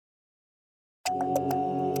We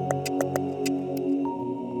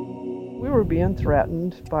were being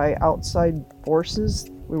threatened by outside forces.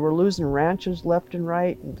 We were losing ranches left and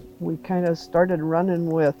right, and we kind of started running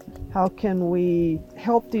with how can we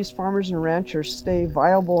help these farmers and ranchers stay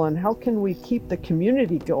viable, and how can we keep the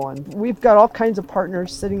community going. We've got all kinds of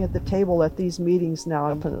partners sitting at the table at these meetings now,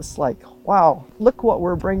 and it's like, wow, look what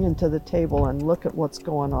we're bringing to the table and look at what's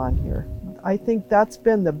going on here. I think that's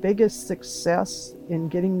been the biggest success in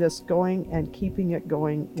getting this going and keeping it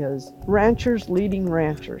going is ranchers leading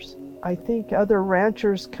ranchers. I think other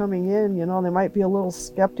ranchers coming in, they might be a little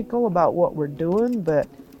skeptical about what we're doing, but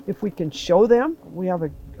if we can show them, we have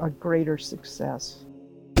a greater success.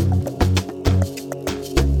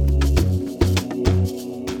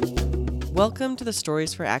 Welcome to the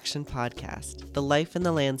Stories for Action podcast, the Life in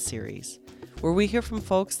the Land series, where we hear from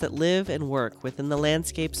folks that live and work within the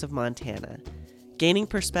landscapes of Montana, gaining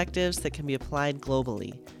perspectives that can be applied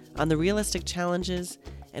globally on the realistic challenges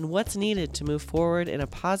and what's needed to move forward in a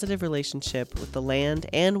positive relationship with the land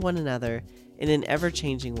and one another in an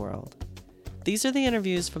ever-changing world. These are the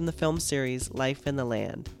interviews from the film series Life in the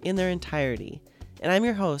Land in their entirety, and I'm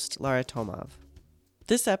your host, Lara Tomov.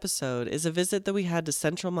 This episode is a visit that we had to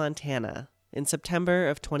central Montana in September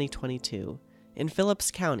of 2022 in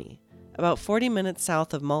Phillips County, about 40 minutes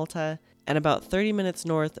south of Malta and about 30 minutes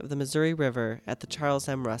north of the Missouri River at the Charles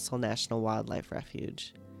M. Russell National Wildlife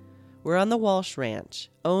Refuge. We're on the Walsh Ranch,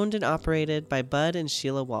 owned and operated by Bud and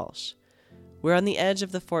Sheila Walsh. We're on the edge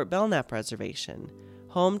of the Fort Belknap Reservation,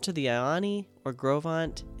 home to the Ioni, or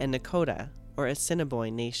Gros-Ventre, and Nakota, or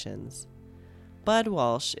Assiniboine nations. Bud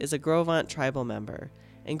Walsh is a Gros-Ventre tribal member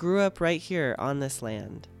and grew up right here on this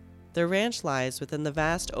land. Their ranch lies within the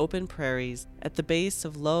vast open prairies at the base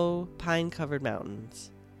of low, pine-covered mountains.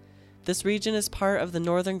 This region is part of the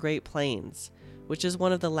Northern Great Plains, which is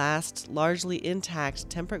one of the last largely intact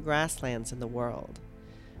temperate grasslands in the world.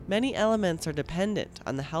 Many elements are dependent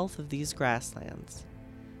on the health of these grasslands.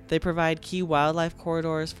 They provide key wildlife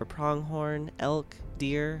corridors for pronghorn, elk,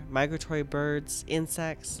 deer, migratory birds,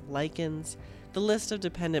 insects, lichens. The list of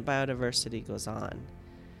dependent biodiversity goes on.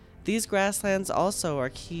 These grasslands also are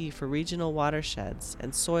key for regional watersheds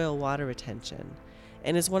and soil water retention,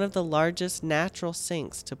 and is one of the largest natural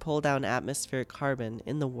sinks to pull down atmospheric carbon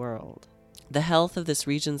in the world. The health of this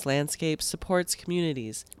region's landscape supports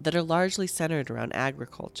communities that are largely centered around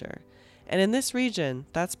agriculture, and in this region,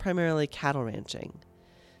 that's primarily cattle ranching.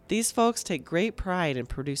 These folks take great pride in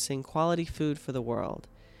producing quality food for the world,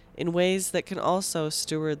 in ways that can also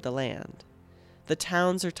steward the land. The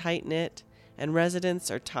towns are tight-knit, and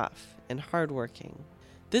residents are tough and hardworking.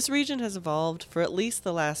 This region has evolved for at least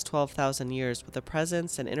the last 12,000 years with the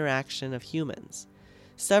presence and interaction of humans.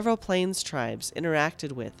 Several Plains tribes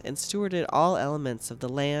interacted with and stewarded all elements of the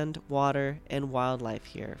land, water, and wildlife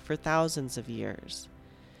here for thousands of years.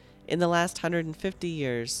 In the last 150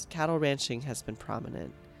 years, cattle ranching has been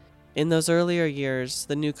prominent. In those earlier years,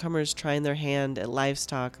 the newcomers trying their hand at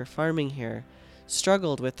livestock or farming here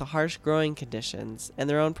struggled with the harsh growing conditions and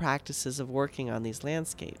their own practices of working on these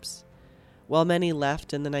landscapes. While many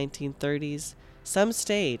left in the 1930s, some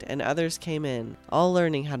stayed and others came in, all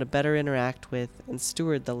learning how to better interact with and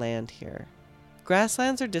steward the land here.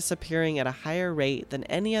 Grasslands are disappearing at a higher rate than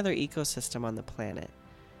any other ecosystem on the planet,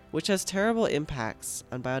 which has terrible impacts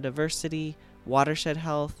on biodiversity, watershed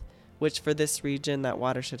health, which for this region, that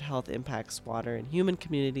watershed health impacts water and human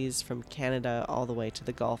communities from Canada all the way to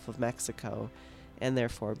the Gulf of Mexico, and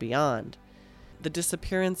therefore beyond. The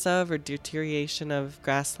disappearance of or deterioration of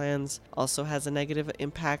grasslands also has a negative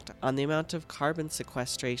impact on the amount of carbon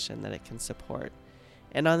sequestration that it can support,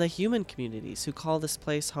 and on the human communities who call this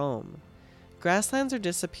place home. Grasslands are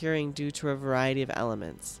disappearing due to a variety of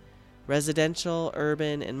elements: residential,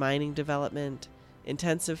 urban, and mining development,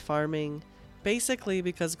 intensive farming, basically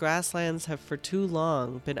because grasslands have for too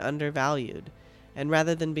long been undervalued, and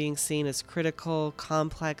rather than being seen as critical,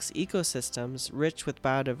 complex ecosystems rich with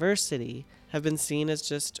biodiversity, have been seen as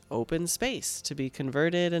just open space to be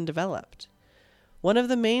converted and developed. One of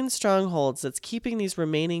the main strongholds that's keeping these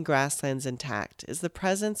remaining grasslands intact is the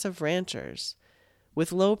presence of ranchers.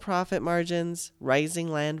 With low profit margins, rising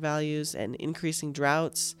land values, and increasing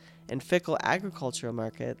droughts and fickle agricultural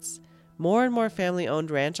markets, more and more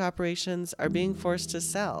family-owned ranch operations are being forced to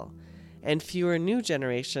sell, and fewer new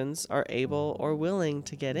generations are able or willing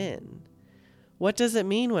to get in. What does it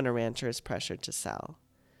mean when a rancher is pressured to sell?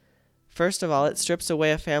 First of all, it strips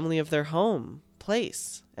away a family of their home,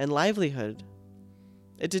 place, and livelihood.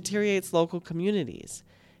 It deteriorates local communities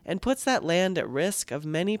and puts that land at risk of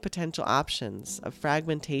many potential options of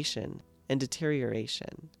fragmentation and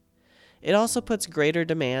deterioration. It also puts greater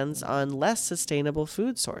demands on less sustainable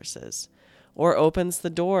food sources, or opens the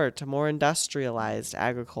door to more industrialized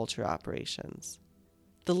agriculture operations.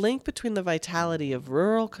 The link between the vitality of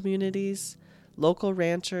rural communities, local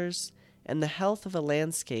ranchers, and the health of a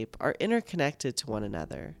landscape are interconnected to one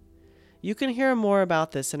another. You can hear more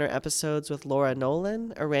about this in our episodes with Laura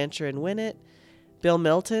Nolan, a rancher in Winnett, Bill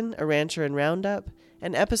Milton, a rancher in Roundup,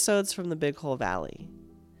 and episodes from the Big Hole Valley.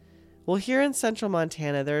 Well, here in central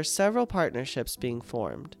Montana, there are several partnerships being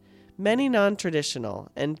formed, many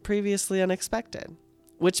non-traditional and previously unexpected,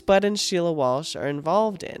 which Bud and Sheila Walsh are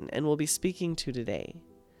involved in and will be speaking to today.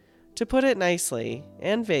 To put it nicely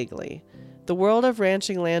and vaguely, the world of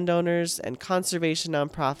ranching landowners and conservation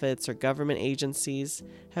nonprofits or government agencies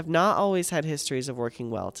have not always had histories of working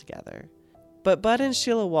well together. But Bud and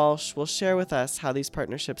Sheila Walsh will share with us how these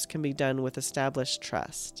partnerships can be done with established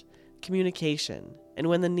trust, communication, and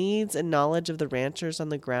when the needs and knowledge of the ranchers on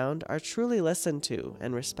the ground are truly listened to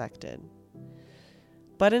and respected.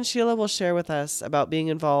 Bud and Sheila will share with us about being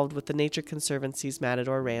involved with the Nature Conservancy's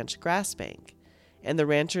Matador Ranch Grass Bank and the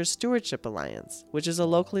Ranchers Stewardship Alliance, which is a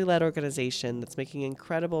locally led organization that's making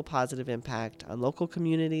incredible positive impact on local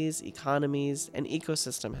communities, economies, and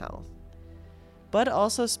ecosystem health. Bud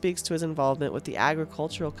also speaks to his involvement with the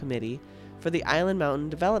Agricultural Committee for the Island Mountain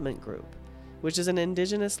Development Group, which is an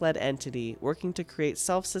indigenous-led entity working to create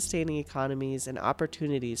self-sustaining economies and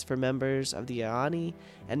opportunities for members of the Ioni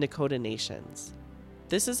and Nakota nations.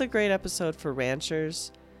 This is a great episode for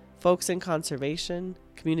ranchers, folks in conservation,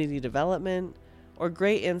 community development, or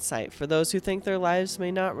great insight for those who think their lives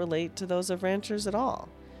may not relate to those of ranchers at all,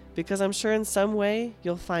 because I'm sure in some way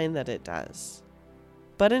you'll find that it does.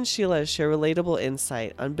 Bud and Sheila share relatable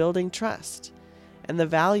insight on building trust and the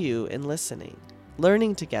value in listening,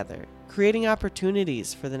 learning together, creating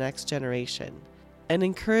opportunities for the next generation, and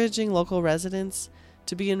encouraging local residents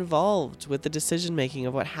to be involved with the decision-making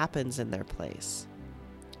of what happens in their place.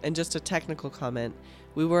 And just a technical comment,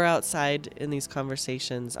 we were outside in these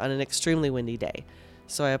conversations on an extremely windy day,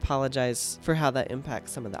 so I apologize for how that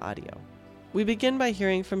impacts some of the audio. We begin by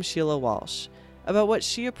hearing from Sheila Walsh about what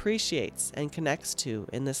she appreciates and connects to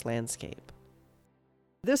in this landscape.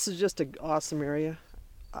 This is just an awesome area.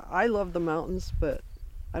 I love the mountains, but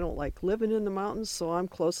I don't like living in the mountains, so I'm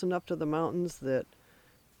close enough to the mountains that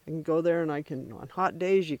I can go there and I can, on hot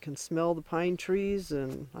days, you can smell the pine trees,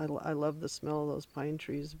 and I love the smell of those pine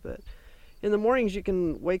trees, but in the mornings you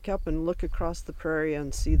can wake up and look across the prairie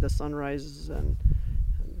and see the sunrises and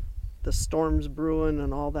the storms brewing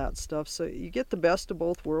and all that stuff. So you get the best of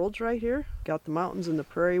both worlds right here. Got the mountains and the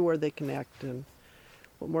prairie where they connect, and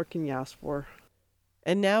what more can you ask for?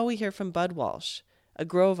 And now we hear from Bud Walsh, a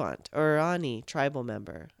Gros-Ventre or Ioni tribal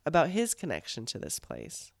member, about his connection to this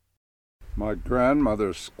place. My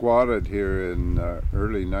grandmother squatted here in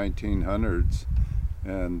early 1900s,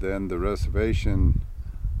 and then the reservation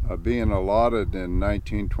being allotted in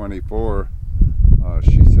 1924,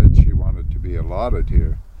 she said she wanted to be allotted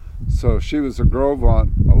here. So she was a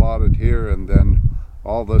Gros-Ventre allotted here, and then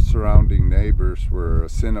all the surrounding neighbors were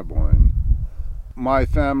Assiniboine. My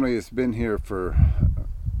family has been here for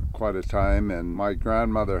quite a time, and my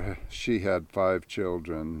grandmother, she had 5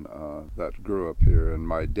 children that grew up here, and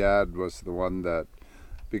my dad was the one that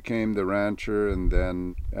became the rancher, and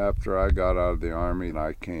then after I got out of the army,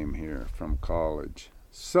 I came here from college.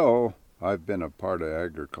 So I've been a part of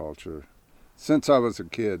agriculture. Since I was a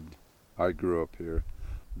kid, I grew up here.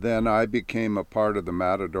 Then I became a part of the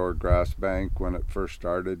Matador Grass Bank when it first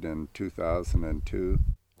started in 2002.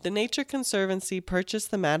 The Nature Conservancy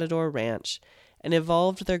purchased the Matador Ranch and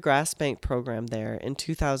evolved their grass bank program there in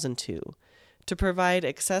 2002 to provide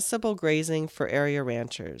accessible grazing for area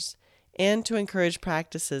ranchers and to encourage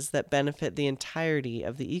practices that benefit the entirety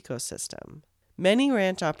of the ecosystem. Many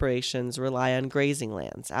ranch operations rely on grazing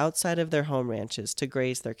lands outside of their home ranches to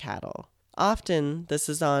graze their cattle. Often, this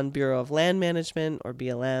is on Bureau of Land Management, or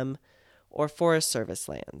BLM, or Forest Service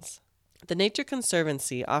lands. The Nature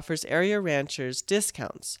Conservancy offers area ranchers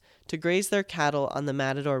discounts to graze their cattle on the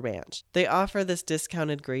Matador Ranch. They offer this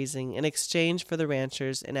discounted grazing in exchange for the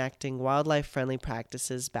ranchers enacting wildlife-friendly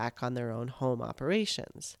practices back on their own home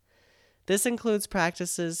operations. This includes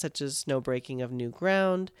practices such as no breaking of new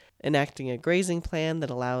ground, enacting a grazing plan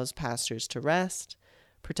that allows pastures to rest,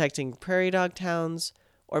 protecting prairie dog towns,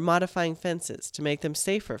 or modifying fences to make them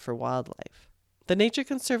safer for wildlife. The Nature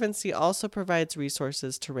Conservancy also provides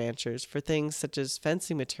resources to ranchers for things such as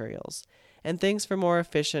fencing materials and things for more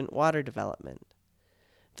efficient water development.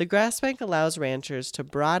 The Grass Bank allows ranchers to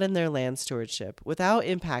broaden their land stewardship without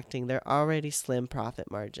impacting their already slim profit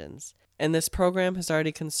margins, and this program has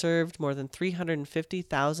already conserved more than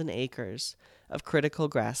 350,000 acres of critical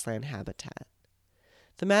grassland habitat.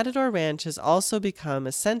 The Matador Ranch has also become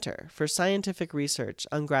a center for scientific research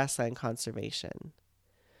on grassland conservation.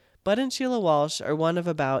 Bud and Sheila Walsh are one of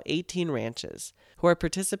about 18 ranches who are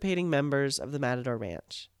participating members of the Matador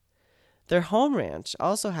Ranch. Their home ranch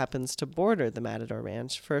also happens to border the Matador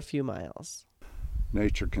Ranch for a few miles.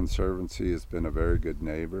 Nature Conservancy has been a very good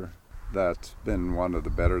neighbor. That's been one of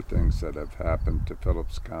the better things that have happened to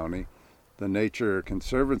Phillips County. The Nature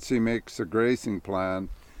Conservancy makes a grazing plan,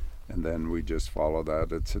 and then we just follow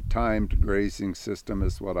that. It's a timed grazing system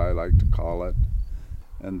is what I like to call it.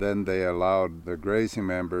 And then they allowed the grazing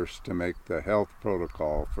members to make the health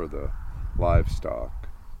protocol for the livestock.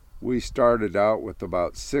 We started out with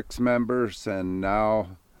about 6 members, and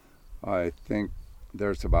now I think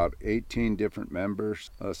there's about 18 different members.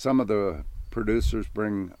 Some of the producers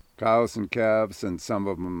bring cows and calves, and some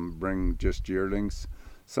of them bring just yearlings.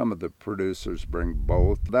 Some of the producers bring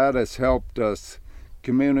both. That has helped us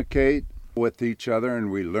communicate with each other,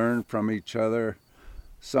 and we learn from each other.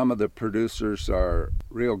 Some of the producers are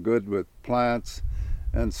real good with plants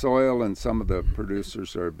and soil, and some of the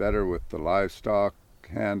producers are better with the livestock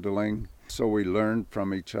handling. So we learn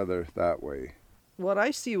from each other that way. What I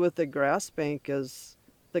see with the grass bank is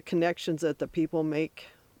the connections that the people make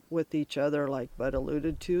with each other, like Bud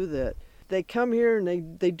alluded to, that they come here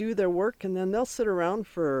and they do their work, and then they'll sit around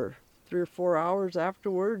for 3 or 4 hours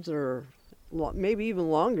afterwards, or maybe even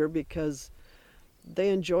longer, because they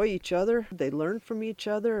enjoy each other, they learn from each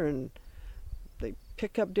other, and they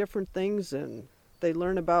pick up different things, and they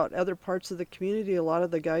learn about other parts of the community. A lot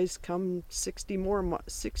of the guys come 60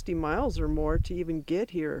 miles or more to even get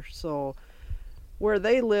here. So where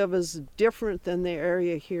they live is different than the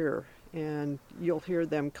area here, and you'll hear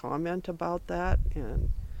them comment about that, and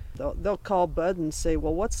they'll call Bud and say,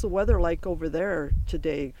 well, what's the weather like over there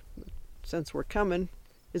today since we're coming?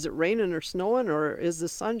 Is it raining or snowing, or is the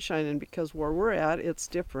sun shining? Because where we're at, it's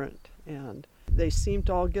different. And they seem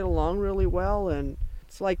to all get along really well, and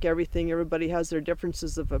it's like everything. Everybody has their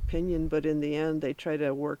differences of opinion, but in the end, they try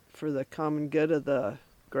to work for the common good of the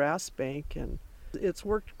grass bank, and it's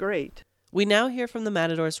worked great. We now hear from the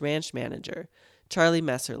Matador's ranch manager, Charlie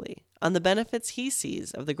Messerly, on the benefits he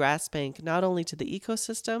sees of the grass bank not only to the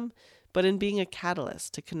ecosystem, but in being a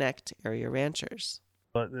catalyst to connect area ranchers.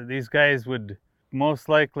 These guys would most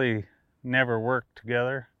likely never work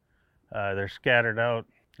together. They're scattered out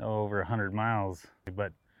over 100 miles,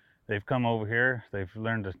 but they've come over here. They've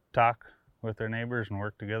learned to talk with their neighbors and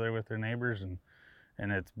work together with their neighbors,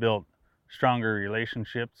 and it's built stronger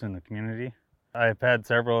relationships in the community. I've had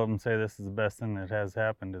several of them say this is the best thing that has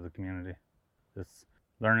happened to the community. It's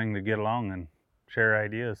learning to get along and share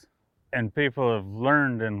ideas. And people have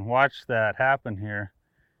learned and watched that happen here,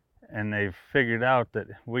 and they've figured out that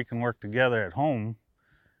we can work together at home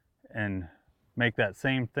and make that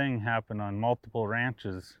same thing happen on multiple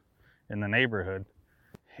ranches in the neighborhood.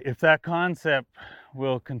 If that concept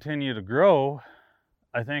will continue to grow,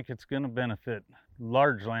 I think it's going to benefit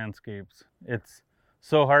large landscapes. It's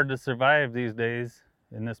so hard to survive these days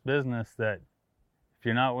in this business that if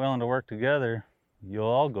you're not willing to work together, you'll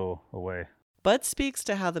all go away. Bud speaks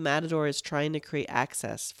to how the Matador is trying to create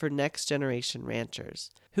access for next-generation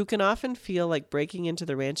ranchers, who can often feel like breaking into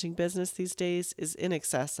the ranching business these days is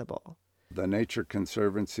inaccessible. The Nature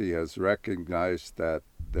Conservancy has recognized that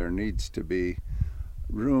there needs to be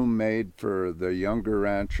room made for the younger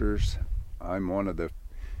ranchers. I'm one of the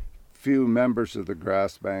few members of the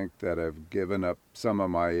grass bank that have given up some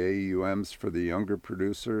of my AUMs for the younger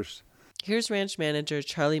producers. Here's ranch manager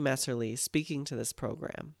Charlie Messerly speaking to this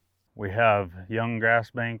program. We have young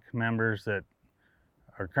grass bank members that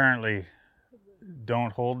are currently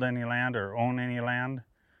don't hold any land or own any land,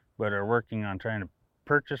 but are working on trying to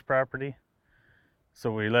purchase property.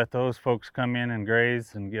 So we let those folks come in and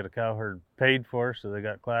graze and get a cow herd paid for, so they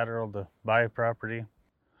got collateral to buy property.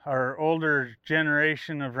 Our older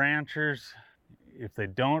generation of ranchers, if they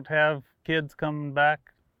don't have kids coming back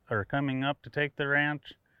or coming up to take the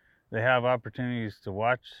ranch, they have opportunities to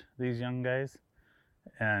watch these young guys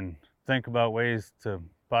and think about ways to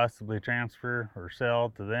possibly transfer or sell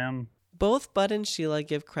to them. Both Bud and Sheila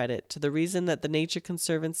give credit to the reason that the Nature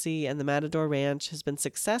Conservancy and the Matador Ranch has been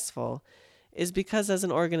successful is because as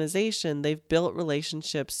an organization, they've built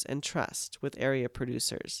relationships and trust with area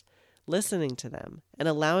producers, listening to them and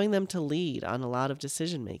allowing them to lead on a lot of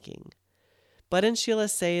decision making. Bud and Sheila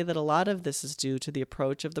say that a lot of this is due to the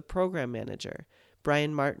approach of the program manager,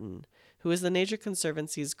 Brian Martin, who is the Nature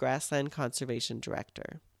Conservancy's grassland conservation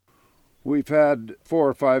director. We've had 4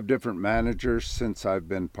 or 5 different managers since I've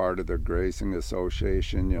been part of the grazing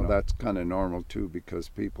association. That's kind of normal too because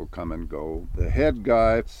people come and go. The head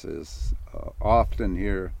guy is often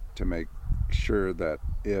here to make sure that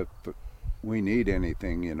if we need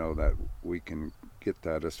anything, that we can get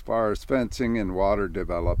that. As far as fencing and water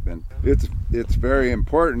development, it's very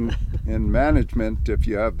important in management if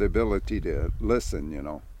you have the ability to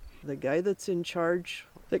listen. The guy that's in charge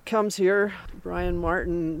that comes here, Brian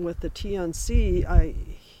Martin with the TNC,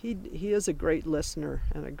 he is a great listener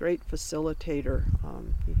and a great facilitator.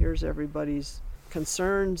 He hears everybody's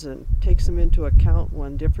concerns and takes them into account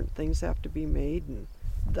when different things have to be made, and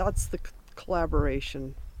that's the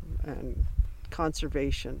collaboration and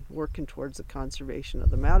conservation, working towards the conservation of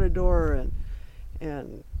the Matador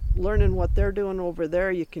and learning what they're doing over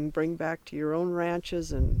there you can bring back to your own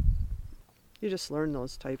ranches, and you just learn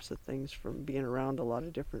those types of things from being around a lot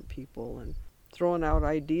of different people and throwing out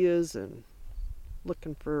ideas and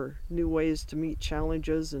looking for new ways to meet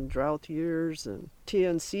challenges in drought years. And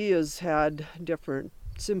TNC has had different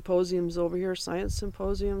symposiums over here, science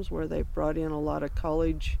symposiums, where they've brought in a lot of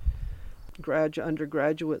college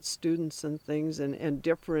undergraduate students and things, and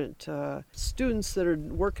different students that are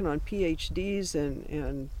working on PhDs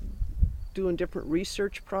and doing different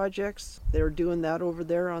research projects. They're doing that over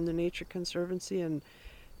there on the Nature Conservancy and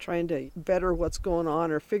trying to better what's going on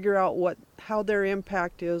or figure out how their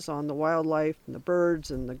impact is on the wildlife and the birds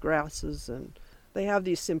and the grasses. And they have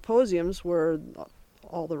these symposiums where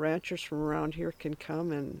all the ranchers from around here can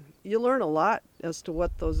come, and you learn a lot as to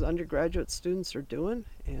what those undergraduate students are doing,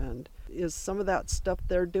 and is some of that stuff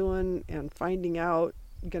they're doing and finding out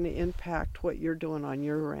going to impact what you're doing on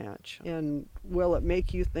your ranch, and will it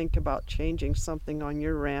make you think about changing something on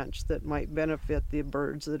your ranch that might benefit the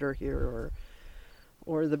birds that are here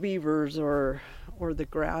or the beavers or the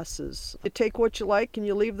grasses. You take what you like and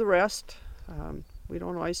you leave the rest. We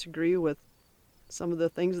don't always agree with some of the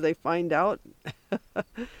things they find out,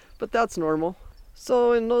 but that's normal.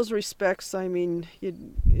 So in those respects, I mean,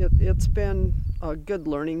 it's been a good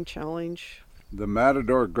learning challenge. The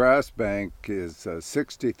Matador Grass Bank is a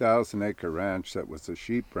 60,000 acre ranch that was a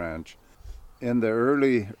sheep ranch. In the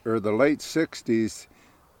late 60s,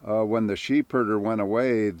 when the sheep herder went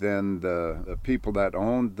away, then the people that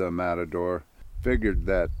owned the Matador figured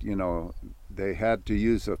that, they had to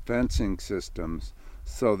use a fencing system.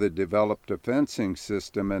 So they developed a fencing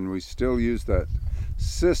system, and we still use that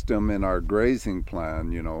system in our grazing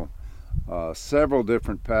plan, several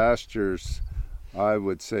different pastures. I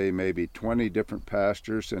would say maybe 20 different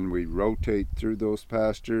pastures, and we rotate through those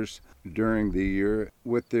pastures during the year.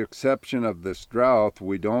 With the exception of this drought,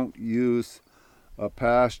 we don't use a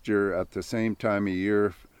pasture at the same time of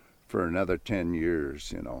year for another 10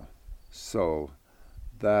 years, So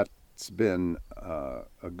that's been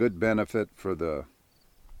a good benefit for the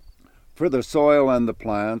soil and the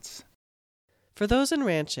plants. For those in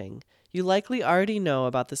ranching, you likely already know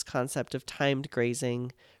about this concept of timed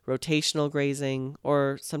grazing, rotational grazing,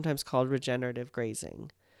 or sometimes called regenerative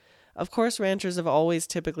grazing. Of course, ranchers have always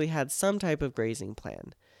typically had some type of grazing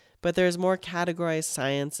plan, but there is more categorized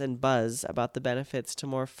science and buzz about the benefits to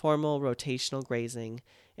more formal rotational grazing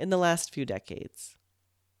in the last few decades.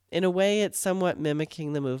 In a way, it's somewhat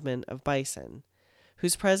mimicking the movement of bison,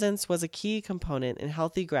 whose presence was a key component in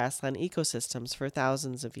healthy grassland ecosystems for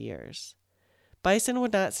thousands of years. Bison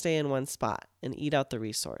would not stay in one spot and eat out the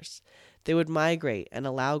resource. They would migrate and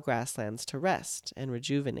allow grasslands to rest and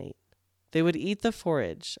rejuvenate. They would eat the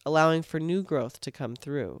forage, allowing for new growth to come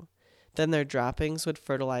through. Then their droppings would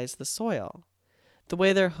fertilize the soil. The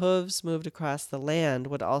way their hooves moved across the land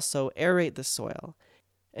would also aerate the soil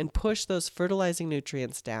and push those fertilizing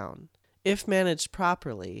nutrients down. If managed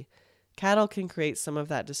properly, cattle can create some of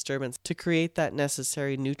that disturbance to create that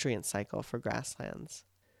necessary nutrient cycle for grasslands.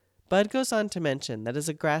 Bud goes on to mention that as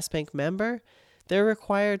a grass bank member, they're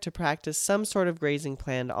required to practice some sort of grazing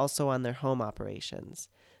plan also on their home operations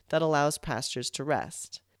that allows pastures to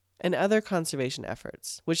rest, and other conservation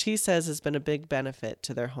efforts, which he says has been a big benefit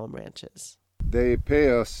to their home ranches. They pay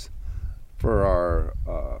us for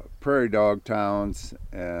our prairie dog towns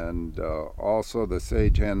and also the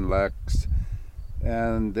sage hen leks,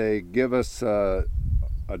 and they give us a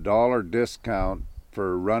 $1 discount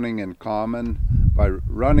for running in common. By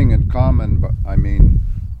running in common, I mean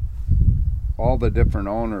all the different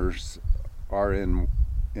owners are in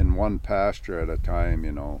one pasture at a time,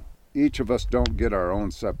 Each of us don't get our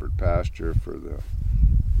own separate pasture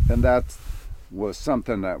and that was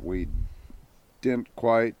something that we didn't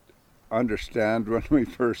quite understand when we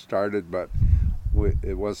first started, but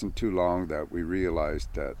it wasn't too long that we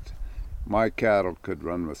realized that my cattle could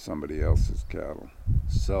run with somebody else's cattle.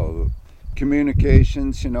 So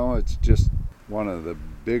communications, it's just one of the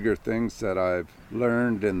bigger things that I've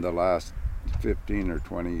learned in the last 15 or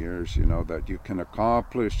 20 years, that you can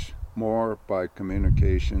accomplish more by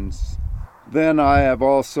communications Then I have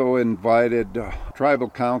also invited tribal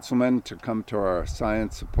councilmen to come to our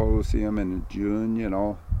science symposium in June,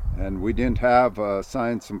 and we didn't have a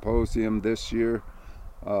science symposium this year,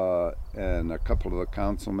 and a couple of the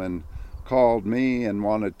councilmen called me and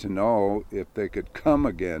wanted to know if they could come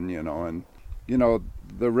again, and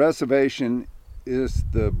the reservation is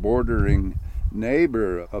the bordering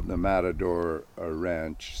neighbor of the Matador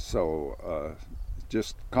Ranch, so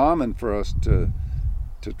just common for us to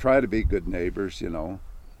try to be good neighbors,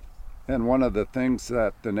 And one of the things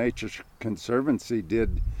that the Nature Conservancy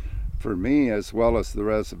did for me, as well as the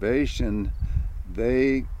reservation,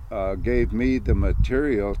 they gave me the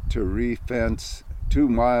material to re-fence 2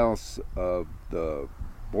 miles of the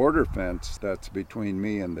border fence that's between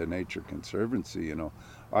me and the Nature Conservancy.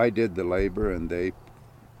 I did the labor and they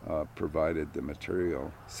provided the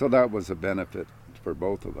material. So that was a benefit for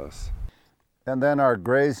both of us. And then our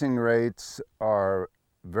grazing rates are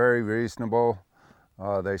very reasonable.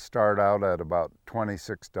 They start out at about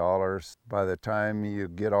 $26. By the time you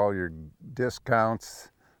get all your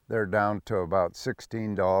discounts, they're down to about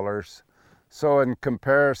 $16. So in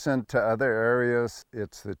comparison to other areas,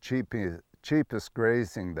 it's the cheapest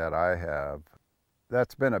grazing that I have.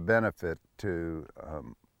 That's been a benefit to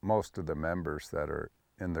most of the members that are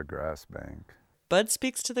in the grass bank. Bud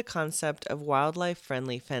speaks to the concept of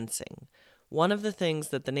wildlife-friendly fencing, one of the things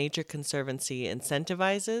that the Nature Conservancy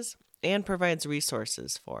incentivizes and provides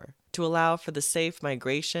resources for, to allow for the safe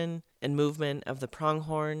migration and movement of the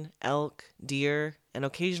pronghorn, elk, deer, and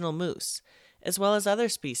occasional moose, as well as other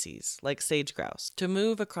species like sage grouse, to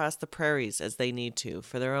move across the prairies as they need to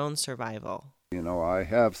for their own survival. I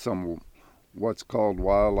have some what's called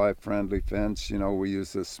wildlife-friendly fence. We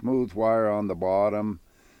use a smooth wire on the bottom,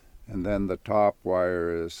 and then the top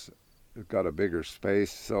wire is got a bigger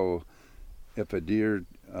space, so if a deer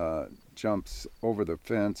jumps over the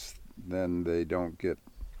fence, then they don't get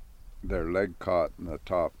their leg caught in the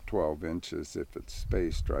top 12 inches if it's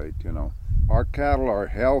spaced right, Our cattle are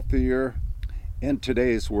healthier in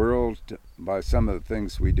today's world by some of the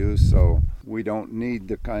things we do, so we don't need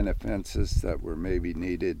the kind of fences that were maybe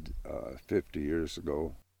needed 50 years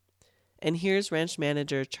ago. And here's ranch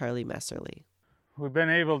manager Charlie Messerly. We've been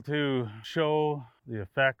able to show the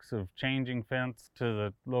effects of changing fence to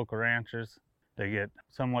the local ranchers. They get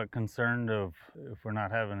somewhat concerned of if we're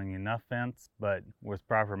not having enough fence, but with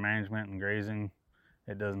proper management and grazing,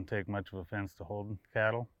 it doesn't take much of a fence to hold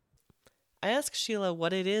cattle. I asked Sheila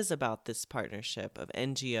what it is about this partnership of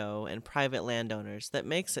NGO and private landowners that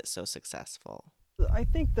makes it so successful. I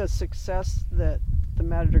think the success that the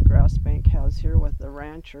Matador Grass Bank has here with the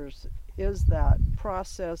ranchers is that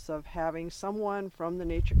process of having someone from the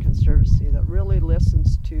Nature Conservancy that really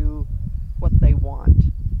listens to what they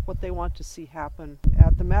want to see happen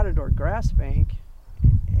at the Matador Grass Bank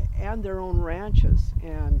and their own ranches.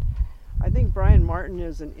 And I think Brian Martin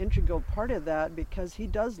is an integral part of that because he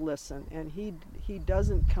does listen, and he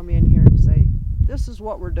doesn't come in here and say, this is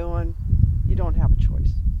what we're doing, you don't have a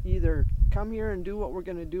choice. You either come here and do what we're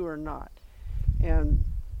going to do or not. And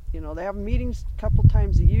they have meetings a couple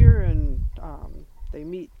times a year, and they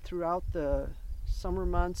meet throughout the summer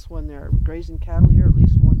months when they're grazing cattle here, at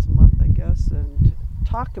least once a month, I guess, and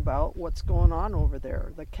talk about what's going on over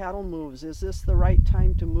there. The cattle moves. Is this the right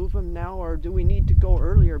time to move them now, or do we need to go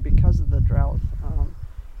earlier because of the drought?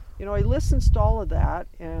 He listens to all of that,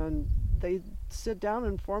 and they sit down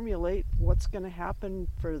and formulate what's going to happen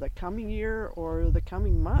for the coming year or the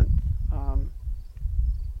coming month.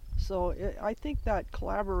 I think that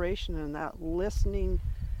collaboration and that listening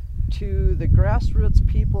to the grassroots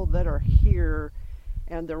people that are here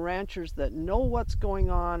and the ranchers that know what's going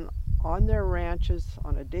on their ranches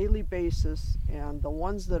on a daily basis, and the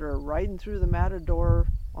ones that are riding through the Matador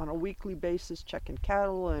on a weekly basis checking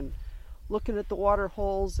cattle and looking at the water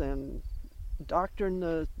holes and doctoring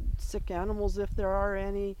the sick animals if there are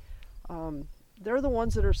any. They're the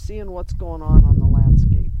ones that are seeing what's going on the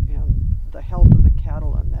landscape and the health of the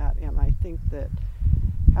cattle and that. And I think that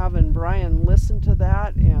having Brian listen to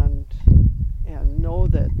that and know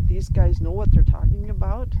that these guys know what they're talking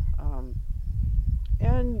about,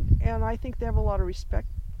 and I think they have a lot of respect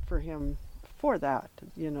for him for that.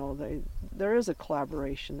 There is a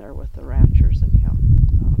collaboration there with the ranchers and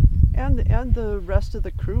him, and the rest of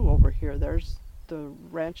the crew over here. There's the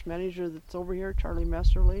ranch manager that's over here, Charlie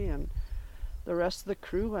Messerly, and the rest of the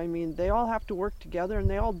crew. I mean, they all have to work together, and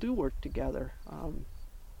they all do work together.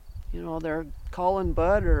 They're calling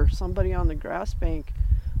Bud or somebody on the grass bank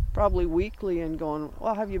probably weekly and going,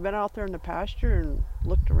 well, have you been out there in the pasture and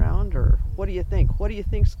looked around, or what do you think? What do you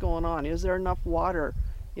think's going on? Is there enough water?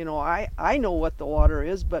 I know what the water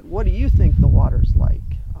is, but what do you think the water's like?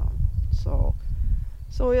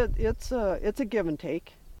 It's a give and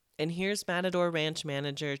take. And here's Matador Ranch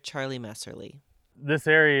manager Charlie Messerly. This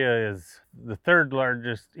area is the third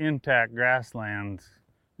largest intact grasslands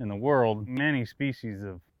in the world. Many species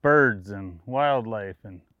of birds and wildlife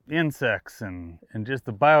and insects and just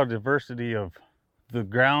the biodiversity of the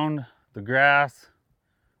ground, the grass,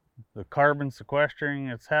 the carbon sequestering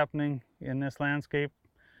that's happening in this landscape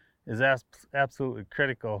is absolutely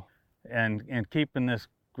critical. And keeping this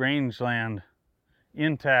rangeland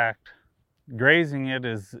intact, grazing it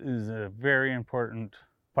is a very important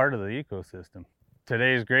part of the ecosystem.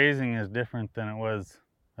 Today's grazing is different than it was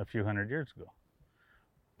a few hundred years ago.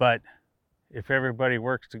 But if everybody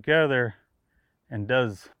works together and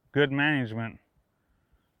does good management,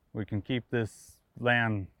 we can keep this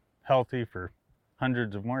land healthy for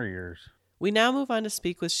hundreds of more years. We now move on to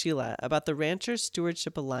speak with Sheila about the Ranchers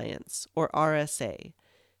Stewardship Alliance, or RSA.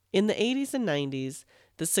 In the 80s and 90s,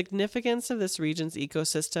 the significance of this region's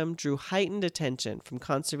ecosystem drew heightened attention from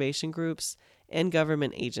conservation groups and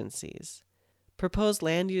government agencies. Proposed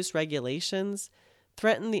land use regulations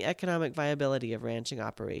threatened the economic viability of ranching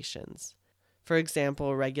operations. For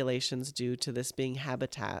example, regulations due to this being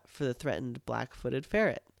habitat for the threatened black-footed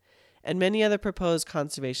ferret, and many other proposed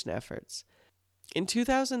conservation efforts. In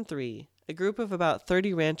 2003, a group of about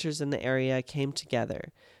 30 ranchers in the area came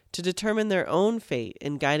together to determine their own fate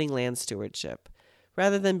in guiding land stewardship,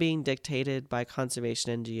 rather than being dictated by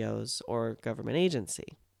conservation NGOs or government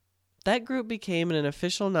agency. That group became an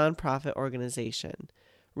official nonprofit organization,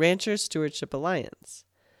 Ranchers Stewardship Alliance.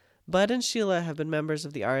 Bud and Sheila have been members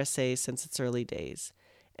of the RSA since its early days,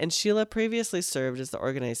 and Sheila previously served as the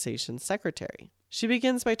organization's secretary. She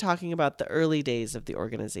begins by talking about the early days of the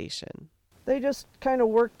organization. They just kind of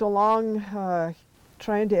worked along,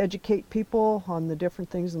 trying to educate people on the different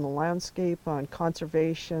things in the landscape, on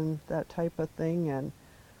conservation, that type of thing. And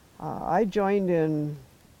I joined in,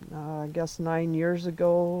 I guess 9 years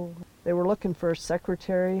ago. They were looking for a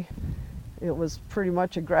secretary. It was pretty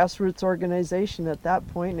much a grassroots organization at that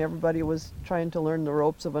point, and everybody was trying to learn the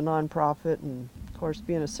ropes of a nonprofit. And of course,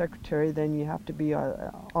 being a secretary, then you have to be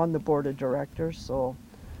on the board of directors. So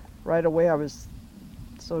right away I was,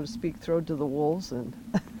 so to speak, thrown to the wolves. And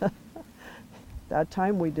that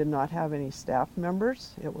time we did not have any staff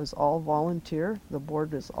members. It was all volunteer. The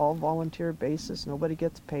board is all volunteer basis. Nobody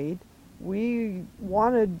gets paid. We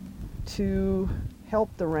wanted to help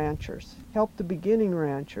the ranchers, help the beginning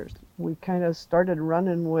ranchers. We kind of started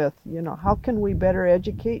running with, how can we better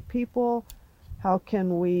educate people? How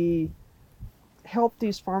can we help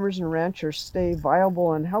these farmers and ranchers stay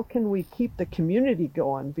viable? And how can we keep the community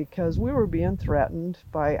going? Because we were being threatened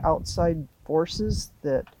by outside forces,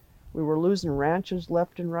 that we were losing ranches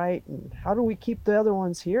left and right. And how do we keep the other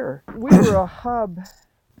ones here? We were a hub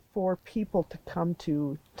for people to come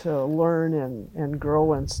to learn and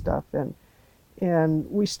grow and stuff. And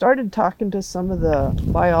we started talking to some of the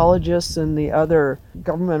biologists and the other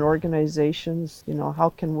government organizations. How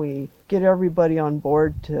can we get everybody on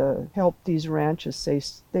board to help these ranches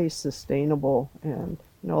stay sustainable? And,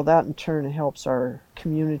 that in turn helps our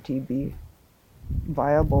community be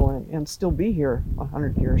viable and still be here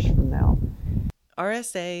 100 years from now.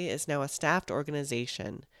 RSA is now a staffed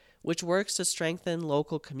organization which works to strengthen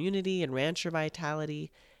local community and rancher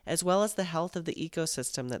vitality, as well as the health of the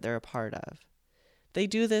ecosystem that they're a part of. They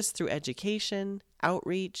do this through education,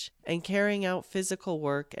 outreach, and carrying out physical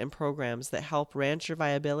work and programs that help rancher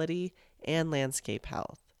viability and landscape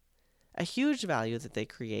health. A huge value that they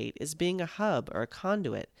create is being a hub or a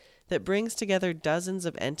conduit that brings together dozens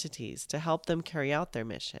of entities to help them carry out their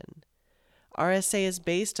mission. RSA is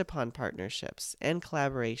based upon partnerships and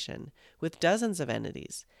collaboration with dozens of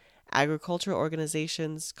entities, agricultural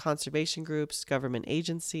organizations, conservation groups, government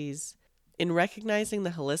agencies. In recognizing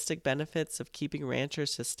the holistic benefits of keeping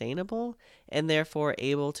ranchers sustainable and therefore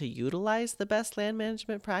able to utilize the best land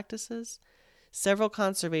management practices, several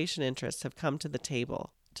conservation interests have come to the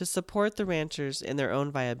table to support the ranchers in their own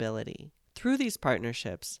viability. Through these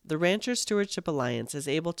partnerships, the Ranchers Stewardship Alliance is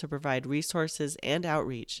able to provide resources and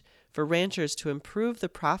outreach for ranchers to improve the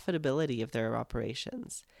profitability of their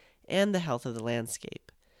operations and the health of the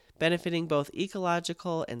landscape, benefiting both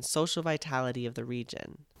ecological and social vitality of the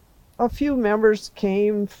region. A few members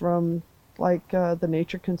came from the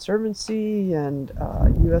Nature Conservancy and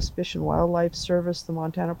U.S. Fish and Wildlife Service, the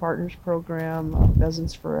Montana Partners Program,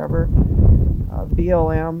 Pheasants Forever,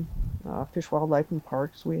 BLM, Fish, Wildlife, and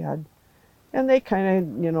Parks we had. And they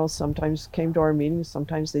kind of, sometimes came to our meetings,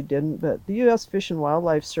 sometimes they didn't. But the U.S. Fish and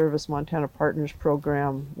Wildlife Service Montana Partners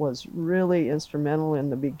Program was really instrumental in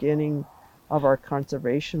the beginning of our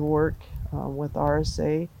conservation work with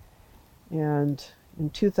RSA. And In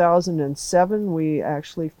 2007, we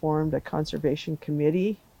actually formed a conservation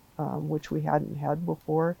committee, which we hadn't had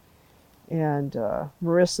before. And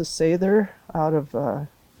Marissa Sather out of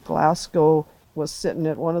Glasgow was sitting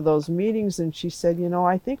at one of those meetings, and she said,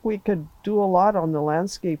 I think we could do a lot on the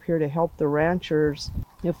landscape here to help the ranchers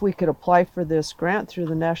if we could apply for this grant through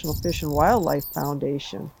the National Fish and Wildlife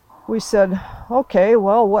Foundation. We said, okay,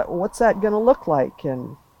 well, what's that going to look like?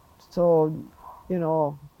 And so,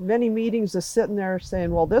 many meetings is sitting there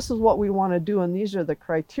saying, well, this is what we want to do, and these are the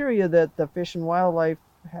criteria that the Fish and Wildlife,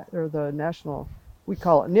 or the National, we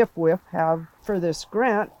call it NIFWIF, have for this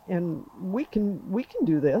grant, and we can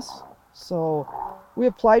do this. So we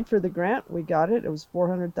applied for the grant. We got it. It was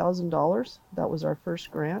 $400,000. That was our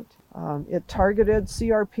first grant. It targeted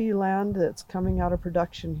CRP land that's coming out of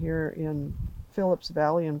production here in Phillips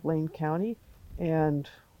Valley in Blaine County. And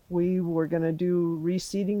we were going to do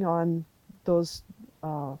reseeding on those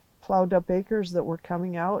plowed up acres that were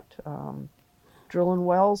coming out, drilling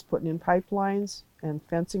wells, putting in pipelines, and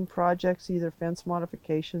fencing projects, either fence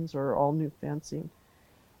modifications or all new fencing.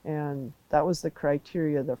 And that was the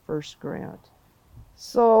criteria, the first grant.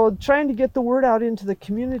 So trying to get the word out into the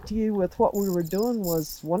community with what we were doing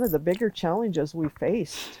was one of the bigger challenges we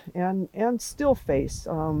faced and still face.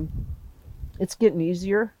 It's getting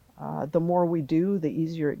easier. The more we do, the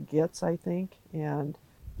easier it gets, I think. And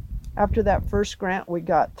after that first grant, we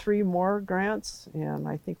got 3 more grants, and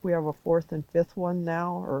I think we have a 4th and 5th one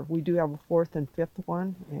now, or we do have a 4th and 5th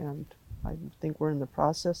one, and I think we're in the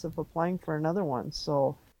process of applying for another one.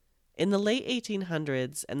 So in the late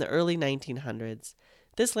 1800s and the early 1900s,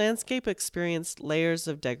 this landscape experienced layers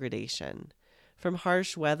of degradation, from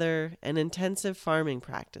harsh weather and intensive farming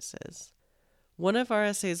practices. One of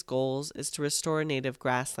RSA's goals is to restore native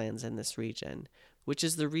grasslands in this region, which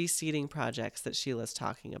is the reseeding projects that Sheila's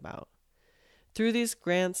talking about. Through these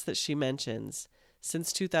grants that she mentions,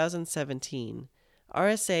 since 2017,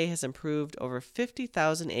 RSA has improved over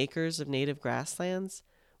 50,000 acres of native grasslands,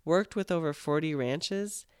 worked with over 40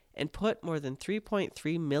 ranches, and put more than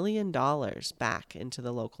 $3.3 million back into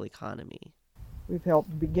the local economy. We've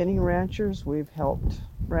helped beginning ranchers, we've helped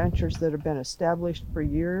ranchers that have been established for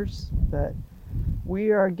years, but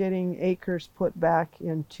we are getting acres put back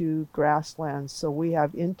into grasslands, so we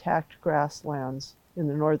have intact grasslands in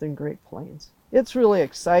the northern Great Plains. It's really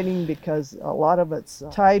exciting because a lot of it's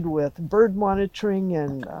tied with bird monitoring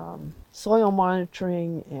and soil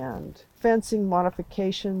monitoring and fencing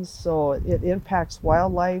modifications, so it impacts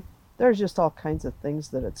wildlife. There's just all kinds of things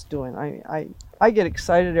that it's doing. I get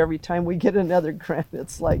excited every time we get another grant.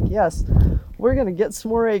 It's like, yes, we're going to get some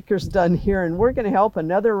more acres done here, and we're going to help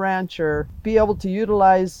another rancher be able to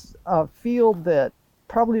utilize a field that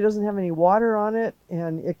probably doesn't have any water on it,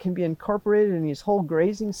 and it can be incorporated in his whole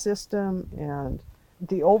grazing system, and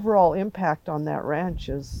the overall impact on that ranch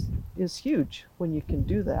is huge when you can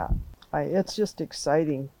do that. It's just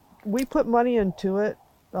exciting. We put money into it,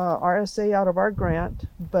 RSA out of our grant,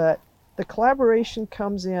 but the collaboration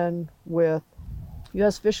comes in with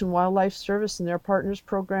U.S. Fish and Wildlife Service and their partners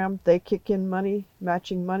program. They kick in money,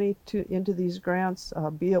 matching money into these grants.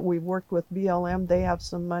 We've worked with BLM. They have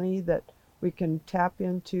some money that we can tap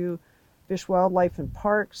into. Fish, Wildlife, and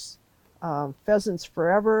Parks, Pheasants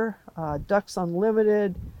Forever, Ducks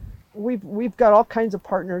Unlimited. We've got all kinds of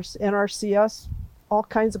partners, NRCS, all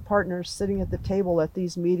kinds of partners sitting at the table at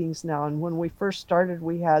these meetings now. And when we first started,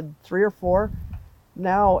 we had 3 or 4.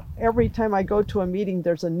 Now, every time I go to a meeting,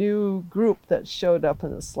 there's a new group that showed up,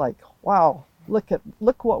 and it's like, wow, look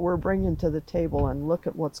what we're bringing to the table, and look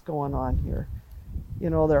at what's going on here.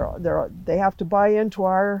 They have to buy into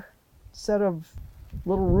our set of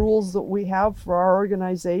little rules that we have for our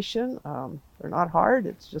organization. They're not hard.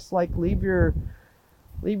 It's just like leave your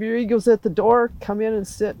egos at the door, come in and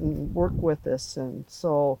sit and work with us. And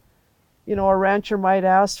so, a rancher might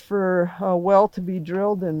ask for a well to be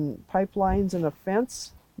drilled and pipelines and a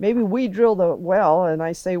fence. Maybe we drill the well, and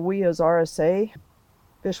I say we as RSA.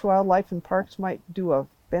 Fish, Wildlife, and Parks might do a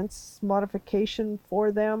fence modification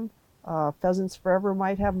for them. Pheasants Forever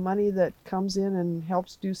might have money that comes in and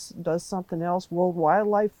helps does something else. World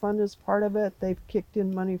Wildlife Fund is part of it. They've kicked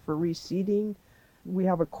in money for reseeding. We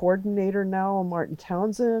have a coordinator now, Martin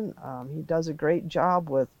Townsend. He does a great job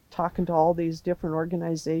with talking to all these different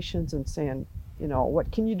organizations and saying,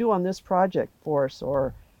 what can you do on this project for us?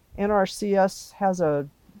 Or NRCS has a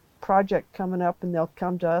project coming up, and they'll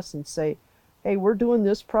come to us and say, hey, we're doing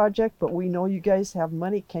this project, but we know you guys have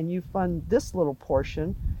money. Can you fund this little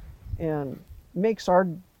portion? And makes our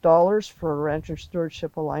dollars for Rancher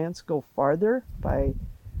Stewardship Alliance go farther by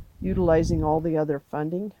utilizing all the other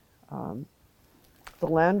funding. The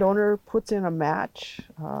landowner puts in a match.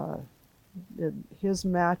 His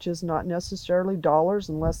match is not necessarily dollars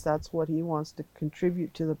unless that's what he wants to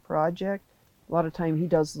contribute to the project. A lot of time he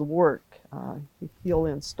does the work. He'll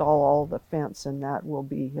install all the fence, and that will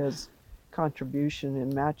be his contribution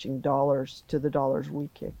in matching dollars to the dollars we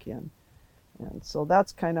kick in. And so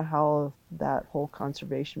that's kind of how that whole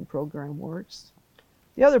conservation program works.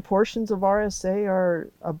 The other portions of RSA are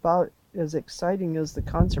about as exciting as the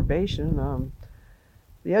conservation.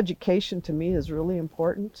 The education to me is really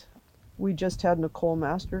important. We just had Nicole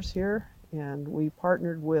Masters here, and we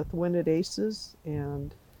partnered with Winnett Aces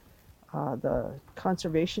and the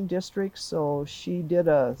conservation district. So she did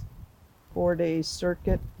a 4-day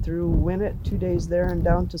circuit through Winnett, 2 days there and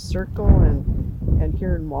down to Circle and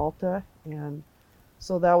here in Malta. And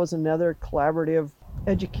so that was another collaborative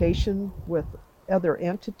education with other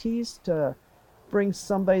entities to bring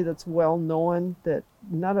somebody that's well known that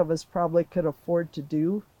none of us probably could afford to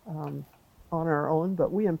do on our own,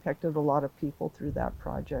 but we impacted a lot of people through that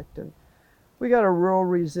project. And we got a rural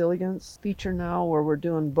resilience feature now where we're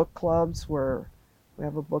doing book clubs, where we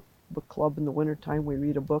have a book club in the wintertime. We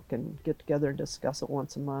read a book and get together and discuss it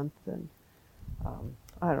once a month. And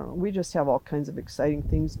I don't know, we just have all kinds of exciting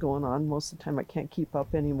things going on. Most of the time I can't keep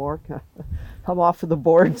up anymore. I'm off of the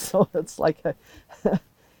board, so it's like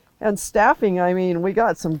and staffing, I mean, we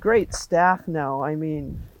got some great staff now. I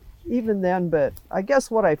mean, even then, but I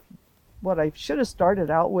guess what I should have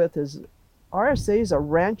started out with is RSA is a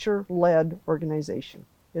rancher-led organization.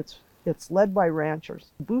 It's led by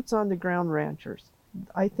ranchers, boots on the ground ranchers.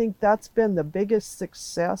 I think that's been the biggest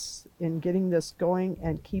success in getting this going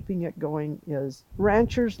and keeping it going is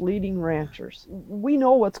ranchers leading ranchers. We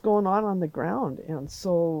know what's going on the ground, and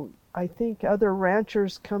so I think other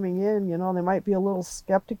ranchers coming in, you know, they might be a little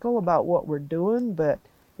skeptical about what we're doing, but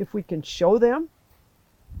if we can show them,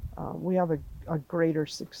 we have a greater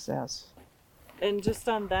success. And just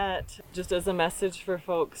on that, just as a message for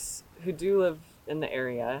folks who do live in the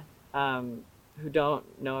area, who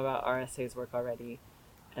don't know about RSA's work already,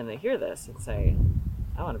 and they hear this and say,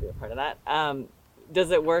 I want to be a part of that. Does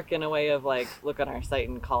it work in a way of like, look on our site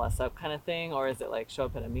and call us up kind of thing? Or is it like show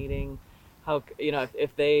up at a meeting? How, you know,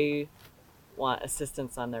 if they want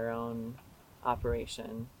assistance on their own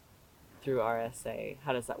operation through RSA,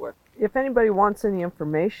 how does that work? If anybody wants any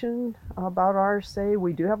information about RSA,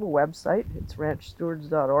 we do have a website. It's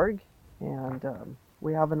ranchstewards.org, and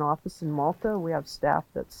we have an office in Malta. We have staff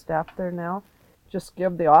that's staffed there now. Just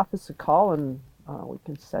give the office a call, and we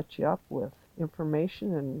can set you up with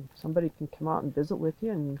information, and somebody can come out and visit with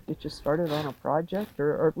you and get you started on a project,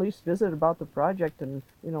 or at least visit about the project and,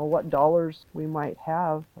 you know, what dollars we might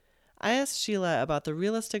have. I asked Sheila about the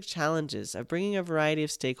realistic challenges of bringing a variety of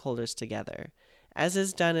stakeholders together, as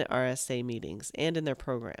is done at RSA meetings and in their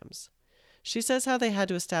programs. She says how they had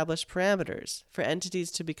to establish parameters for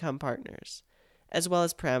entities to become partners, as well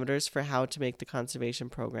as parameters for how to make the conservation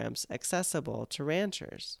programs accessible to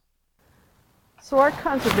ranchers. So our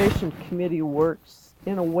conservation committee works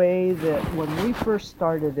in a way that when we first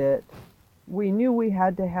started it, we knew we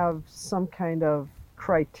had to have some kind of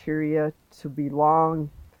criteria to belong,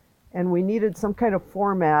 and we needed some kind of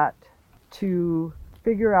format to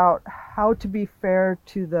figure out how to be fair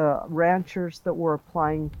to the ranchers that were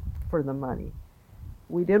applying for the money.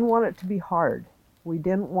 We didn't want it to be hard. We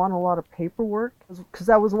didn't want a lot of paperwork, because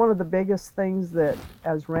that was one of the biggest things that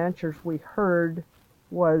as ranchers we heard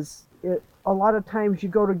was a lot of times you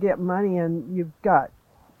go to get money and you've got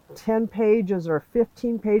 10 pages or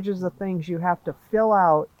 15 pages of things you have to fill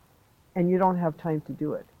out, and you don't have time to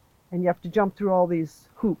do it. And you have to jump through all these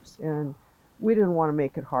hoops, and we didn't want to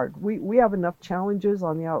make it hard. We have enough challenges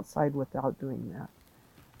on the outside without doing that.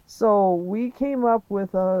 So we came up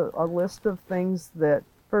with a list of things that,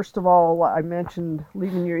 first of all, I mentioned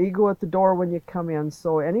leaving your ego at the door when you come in.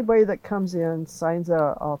 So anybody that comes in signs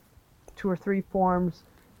a 2 or 3 forms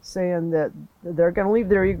saying that they're going to leave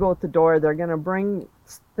their ego at the door, they're going to bring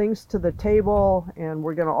things to the table, and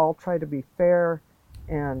we're going to all try to be fair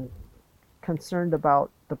and concerned about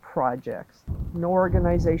the projects. No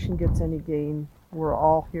organization gets any gain. We're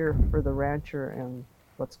all here for the rancher and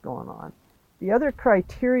what's going on. The other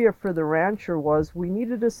criteria for the rancher was we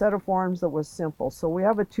needed a set of forms that was simple. So we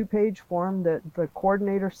have a 2-page form that the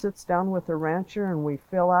coordinator sits down with the rancher and we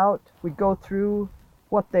fill out. We go through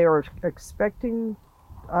what they are expecting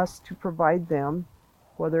us to provide them,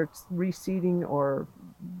 whether it's reseeding or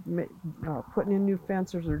putting in new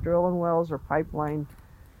fences or drilling wells or pipeline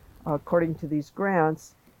according to these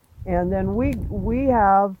grants. And then we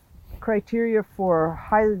have criteria for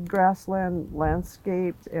high grassland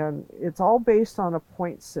landscapes, and it's all based on a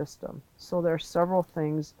point system. So there are several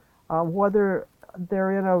things, whether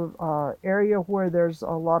They're in a area where there's a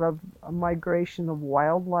lot of migration of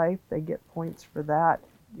wildlife. They get points for that.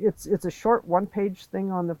 It's a short one-page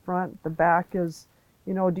thing on the front. The back is,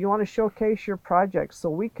 do you want to showcase your project so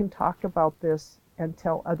we can talk about this and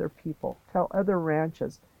tell other people, tell other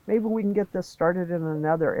ranches. Maybe we can get this started in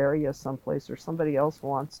another area someplace, or somebody else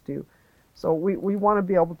wants to. So we want to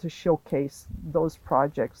be able to showcase those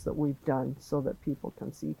projects that we've done so that people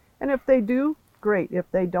can see. And if they do, great. If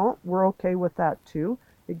they don't, we're okay with that too.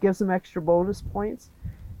 It gives them extra bonus points.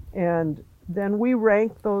 And then we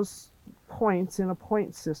rank those points in a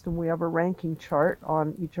point system. We have a ranking chart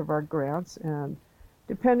on each of our grants, and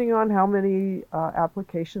depending on how many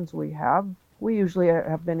applications we have, we usually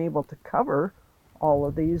have been able to cover all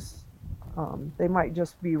of these. They might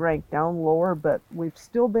just be ranked down lower, but we've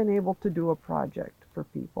still been able to do a project for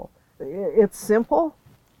people. It's simple.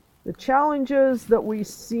 The challenges that we've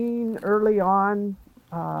seen early on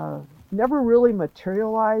never really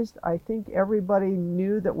materialized. I think everybody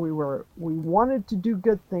knew that we wanted to do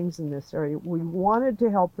good things in this area. We wanted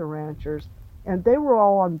to help the ranchers, and they were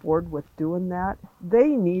all on board with doing that. They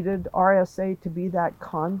needed RSA to be that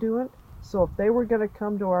conduit. So if they were going to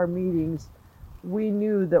come to our meetings, we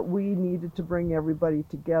knew that we needed to bring everybody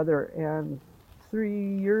together. And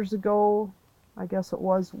 3 years ago, I guess it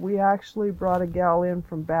was, we actually brought a gal in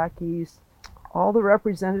from back east. All the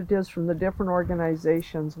representatives from the different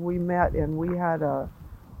organizations, we met and we had a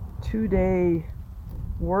 2-day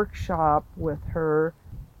workshop with her,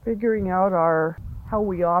 figuring out how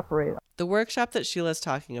we operate. The workshop that Sheila's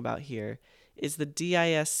talking about here is the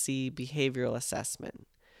DISC Behavioral Assessment,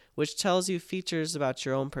 which tells you features about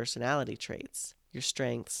your own personality traits, your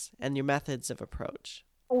strengths, and your methods of approach.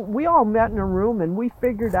 We all met in a room and we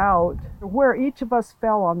figured out where each of us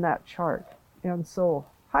fell on that chart. And so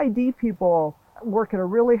high D people work at a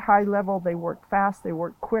really high level. They work fast, they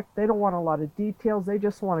work quick, they don't want a lot of details. They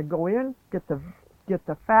just want to go in, get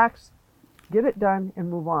the facts, get it done, and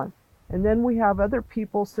move on. And then we have other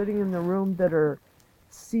people sitting in the room that are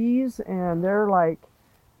C's, and they're like,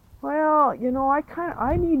 well,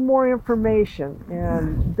 I need more information.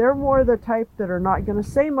 And they're more the type that are not going to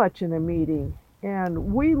say much in a meeting.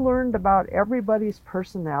 And we learned about everybody's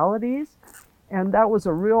personalities, and that was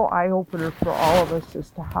a real eye-opener for all of us as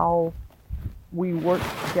to how we work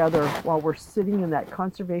together while we're sitting in that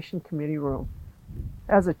conservation committee room.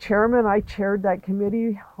 As a chairman, I chaired that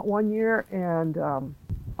committee one year, and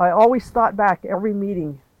I always thought back every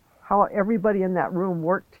meeting how everybody in that room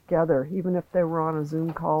worked together, even if they were on a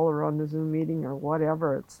Zoom call or on the Zoom meeting or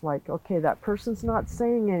whatever. It's like, okay, that person's not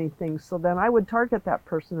saying anything. So then I would target that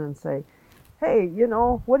person and say, hey,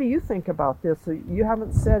 what do you think about this? You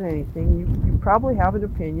haven't said anything. You probably have an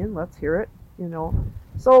opinion. Let's hear it,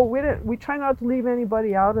 So we try not to leave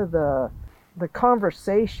anybody out of the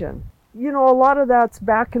conversation. A lot of that's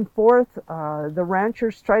back and forth. The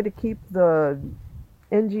ranchers try to keep the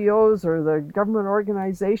NGOs or the government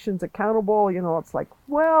organizations accountable. It's like,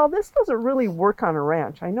 well, this doesn't really work on a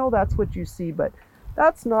ranch. I know that's what you see, but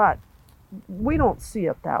we don't see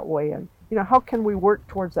it that way. And, how can we work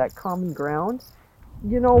towards that common ground?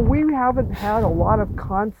 We haven't had a lot of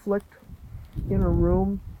conflict in a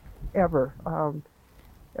room ever.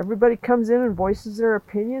 Everybody comes in and voices their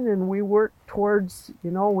opinion, and we work towards,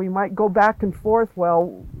 we might go back and forth.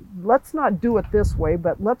 Well, let's not do it this way,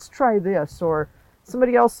 but let's try this. Or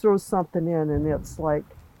somebody else throws something in, and it's like,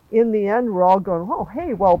 in the end, we're all going, oh,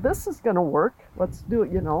 hey, well, this is going to work. Let's do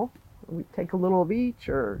it, We take a little of each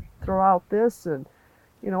or throw out this. And,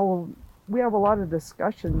 we have a lot of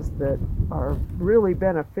discussions that are really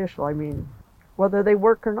beneficial. I mean, whether they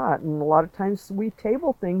work or not. And a lot of times we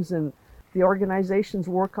table things and the organizations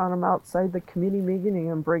work on them outside the committee meeting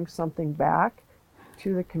and bring something back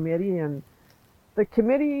to the committee. And the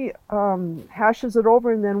committee hashes it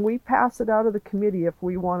over, and then we pass it out of the committee if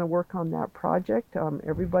we want to work on that project.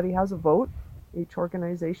 Everybody has a vote. Each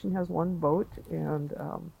organization has one vote, and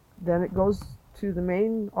then it goes to the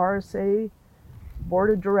main RSA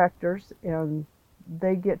board of directors, and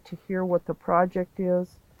they get to hear what the project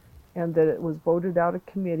is and that it was voted out of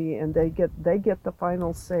committee, and they get the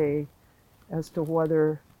final say as to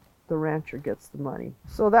whether the rancher gets the money.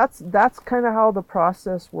 So that's kind of how the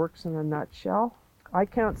process works in a nutshell. I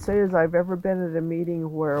can't say as I've ever been at a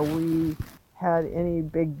meeting where we had any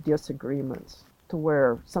big disagreements to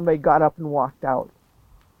where somebody got up and walked out.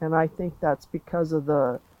 And I think that's because of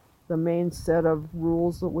the main set of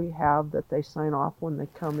rules that we have that they sign off when they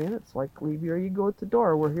come in. It's like, leave your ego at the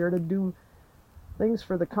door. We're here to do things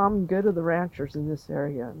for the common good of the ranchers in this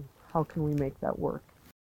area, and how can we make that work?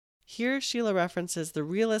 Here, Sheila references the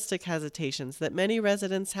realistic hesitations that many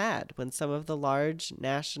residents had when some of the large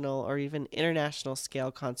national or even international scale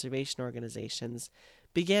conservation organizations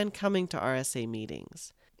began coming to RSA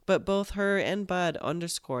meetings. But both her and Bud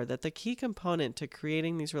underscore that the key component to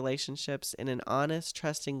creating these relationships in an honest,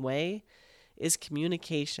 trusting way is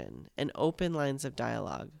communication and open lines of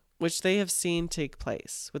dialogue, which they have seen take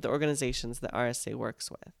place with the organizations that RSA works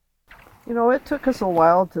with. You know, it took us a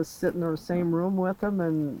while to sit in the same room with them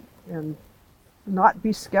and not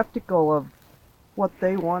be skeptical of what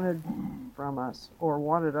they wanted from us or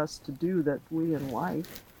wanted us to do that we didn't like.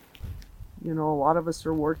 You know, a lot of us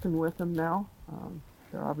are working with them now.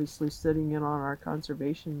 They're obviously sitting in on our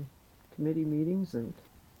conservation committee meetings, and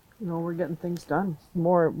you know, we're getting things done.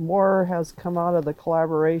 More has come out of the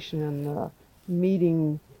collaboration and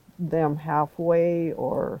meeting them halfway,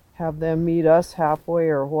 or have them meet us halfway,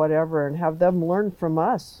 or whatever, and have them learn from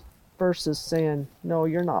us versus saying, no,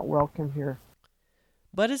 you're not welcome here.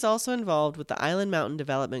 Bud is also involved with the Island Mountain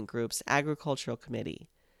Development Group's Agricultural Committee.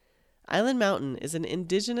 Island Mountain is an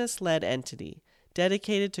indigenous-led entity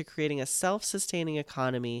dedicated to creating a self-sustaining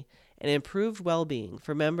economy and improved well-being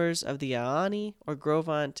for members of the Aani or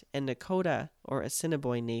Grovant and Nakota or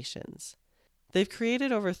Assiniboine nations. They've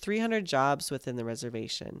created over 300 jobs within the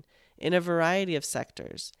reservation in a variety of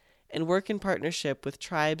sectors and work in partnership with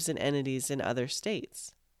tribes and entities in other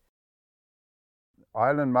states.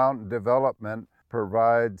 Island Mountain Development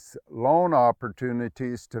provides loan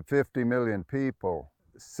opportunities to 50 million people.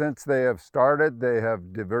 Since they have started, they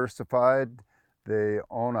have diversified. They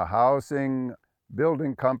own a housing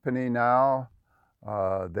building company now.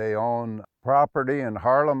 They own property in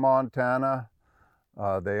Harlem, Montana.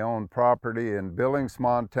 They own property in Billings,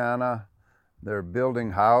 Montana. They're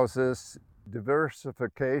building houses.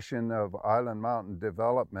 Diversification of Island Mountain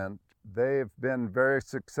Development, they've been very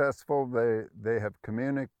successful. They have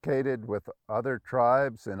communicated with other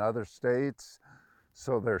tribes in other states,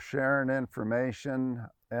 so they're sharing information,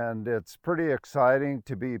 and it's pretty exciting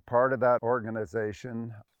to be part of that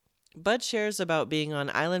organization. Bud shares about being on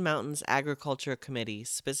Island Mountain's Agriculture Committee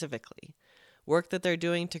specifically, work that they're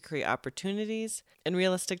doing to create opportunities and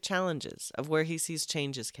realistic challenges of where he sees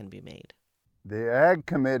changes can be made. The Ag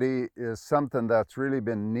Committee is something that's really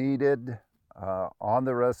been needed on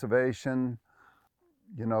the reservation.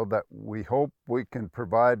 You know, that we hope we can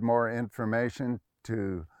provide more information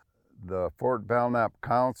to the Fort Belknap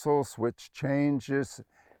councils, which changes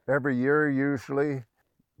every year usually.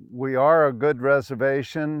 We are a good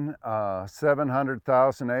reservation,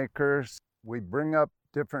 700,000 acres. We bring up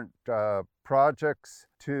different projects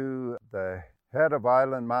to the head of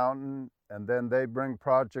Island Mountain, and then they bring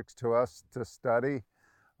projects to us to study.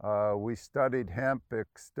 We studied hemp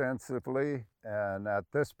extensively, and at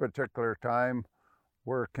this particular time,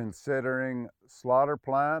 we're considering slaughter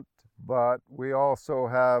plant, but we also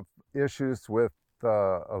have issues with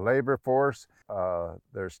a labor force.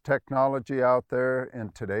 There's technology out there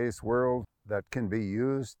in today's world that can be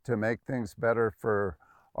used to make things better for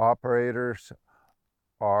operators.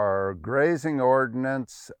 Our grazing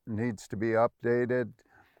ordinance needs to be updated.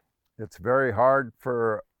 It's very hard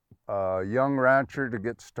for a young rancher to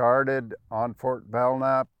get started on Fort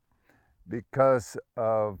Belknap because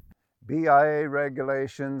of BIA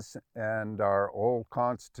regulations and our old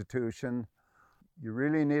constitution. You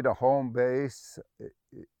really need a home base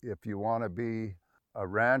if you want to be a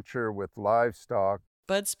rancher with livestock.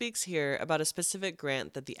 Bud speaks here about a specific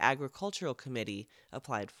grant that the Agricultural Committee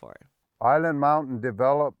applied for. Island Mountain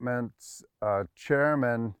Development's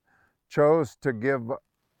chairman chose to give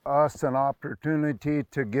us an opportunity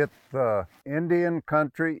to get the Indian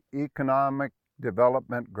Country Economic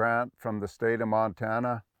Development Grant from the state of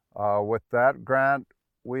Montana. With that grant,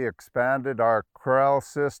 we expanded our corral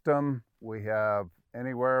system. We have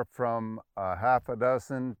anywhere from half a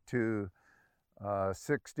dozen to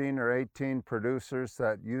 16 or 18 producers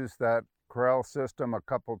that use that corral system a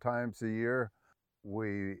couple times a year.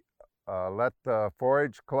 We let the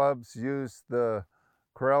forage clubs use the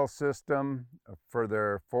corral system for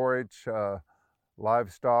their forage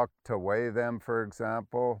livestock to weigh them, for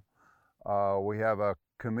example. We have a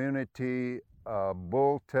community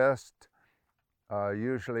bull test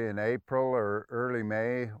usually in April or early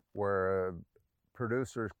May, where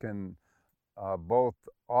producers can both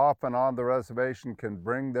off and on the reservation can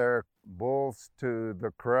bring their bulls to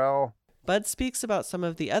the corral. Bud speaks about some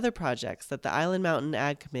of the other projects that the Island Mountain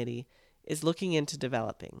Ag Committee is looking into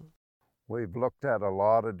developing. We've looked at a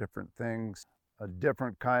lot of different things, a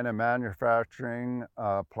different kind of manufacturing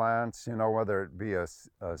plants, you know, whether it be a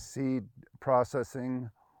seed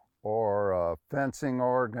processing or a fencing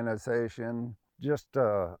organization, just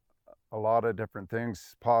a a lot of different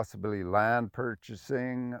things, possibly land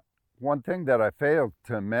purchasing. One thing that I failed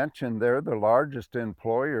to mention, they're the largest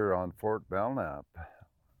employer on Fort Belknap.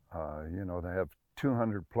 They have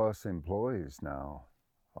 200 plus employees now.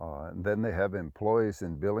 And then they have employees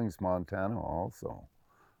in Billings, Montana also,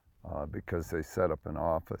 because they set up an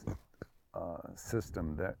office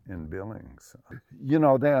system that in Billings.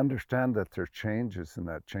 They understand that there are changes and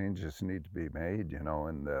that changes need to be made,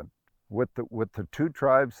 and that with the two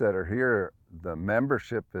tribes that are here, the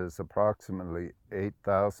membership is approximately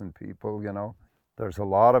 8,000 people, There's a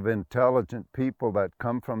lot of intelligent people that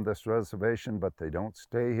come from this reservation, but they don't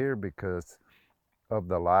stay here because of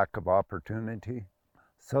the lack of opportunity.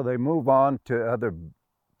 So they move on to other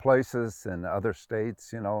places in other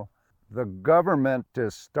states, The government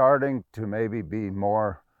is starting to maybe be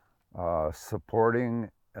more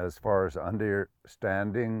supporting as far as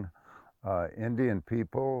understanding Indian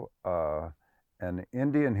people, and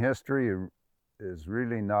Indian history is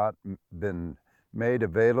really not been made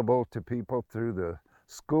available to people through the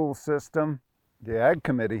school system. The Ag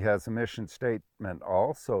Committee has a mission statement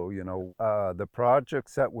also, the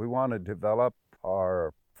projects that we want to develop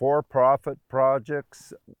are for-profit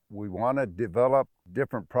projects. We want to develop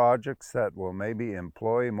different projects that will maybe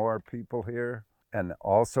employ more people here and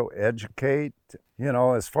also educate,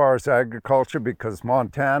 as far as agriculture, because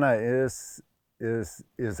Montana is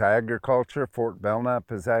agriculture, Fort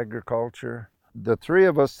Belknap is agriculture. The three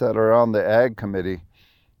of us that are on the Ag Committee,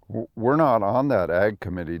 we're not on that Ag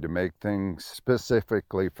Committee to make things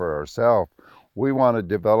specifically for ourselves. We want to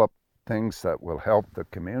develop things that will help the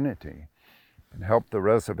community and help the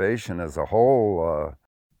reservation as a whole.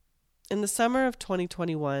 In the summer of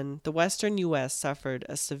 2021, the western U.S. suffered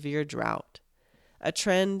a severe drought, a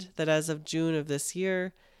trend that as of June of this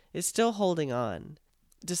year is still holding on,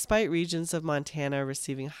 despite regions of Montana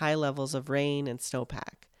receiving high levels of rain and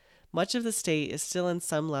snowpack. Much of the state is still in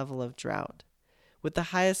some level of drought, with the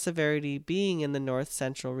highest severity being in the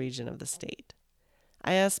north-central region of the state.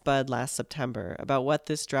 I asked Bud last September about what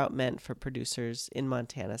this drought meant for producers in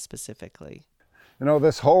Montana specifically.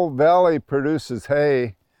 This whole valley produces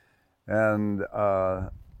hay, and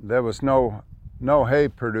there was no hay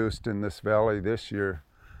produced in this valley this year.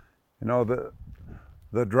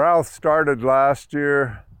 The drought started last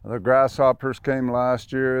year. The grasshoppers came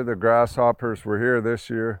last year. The grasshoppers were here this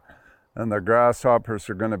year. And the grasshoppers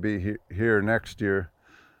are going to be here next year.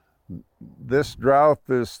 This drought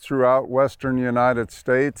is throughout western United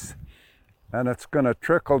States, and it's going to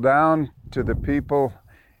trickle down to the people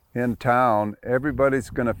in town. Everybody's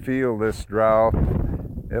going to feel this drought,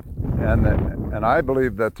 and I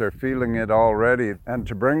believe that they're feeling it already. And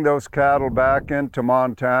to bring those cattle back into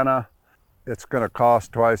Montana, it's going to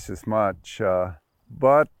cost twice as much.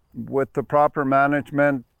 But with the proper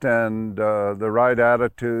management and the right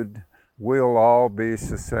attitude, we'll all be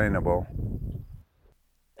sustainable.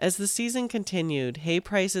 As the season continued, hay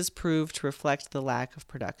prices proved to reflect the lack of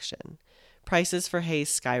production. Prices for hay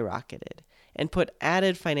skyrocketed and put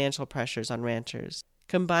added financial pressures on ranchers.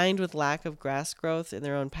 Combined with lack of grass growth in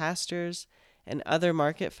their own pastures and other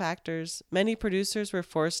market factors, many producers were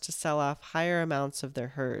forced to sell off higher amounts of their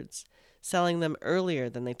herds, selling them earlier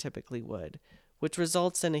than they typically would, which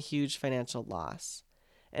results in a huge financial loss.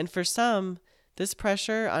 And for some, this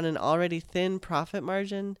pressure on an already thin profit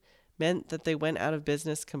margin meant that they went out of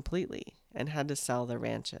business completely and had to sell their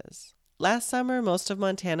ranches. Last summer, most of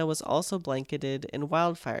Montana was also blanketed in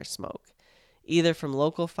wildfire smoke, either from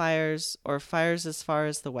local fires or fires as far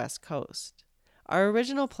as the West Coast. Our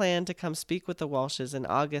original plan to come speak with the Walshes in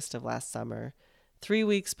August of last summer, 3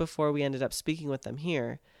 weeks before we ended up speaking with them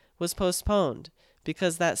here, was postponed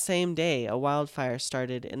because that same day a wildfire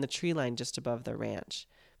started in the tree line just above their ranch,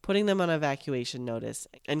 putting them on evacuation notice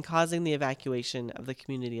and causing the evacuation of the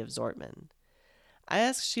community of Zortman. I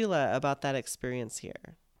asked Sheila about that experience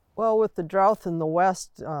here. Well, with the drought in the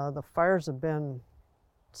west, the fires have been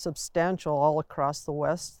substantial all across the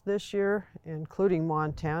west this year, including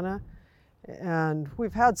Montana. And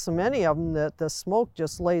we've had so many of them that the smoke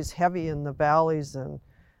just lays heavy in the valleys. And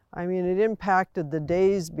it impacted the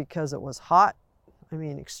days because it was hot.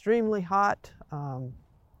 Extremely hot.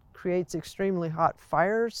 Creates extremely hot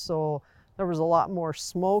fires, so there was a lot more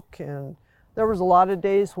smoke, and there was a lot of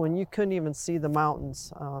days when you couldn't even see the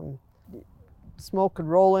mountains. Smoke could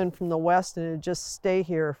roll in from the west and it'd just stay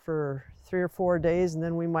here for 3 or 4 days, and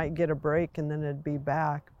then we might get a break and then it'd be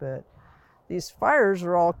back. But these fires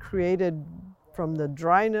are all created from the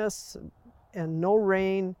dryness and no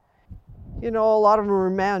rain. A lot of them are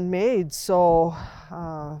man-made, so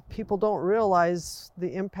people don't realize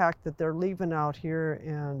the impact that they're leaving out here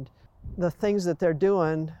and the things that they're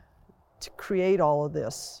doing to create all of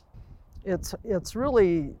this. It's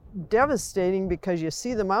really devastating because you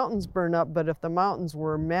see the mountains burn up, but if the mountains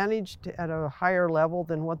were managed at a higher level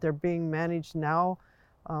than what they're being managed now,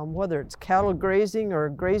 whether it's cattle grazing or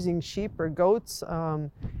grazing sheep or goats,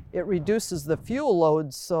 it reduces the fuel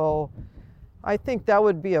loads. So I think that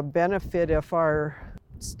would be a benefit if our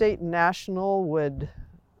state and national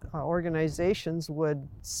organizations would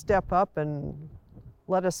step up and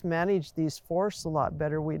let us manage these forests a lot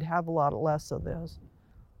better. We'd have a lot less of this.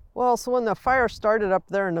 Well, so when the fire started up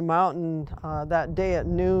there in the mountain that day at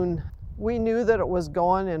noon, we knew that it was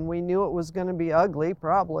going, and we knew it was going to be ugly,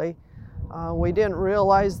 probably. We didn't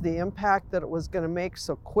realize the impact that it was going to make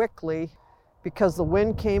so quickly because the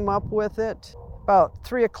wind came up with it. About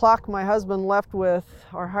 3 o'clock, my husband left with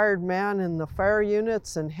our hired man in the fire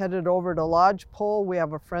units and headed over to Lodgepole. We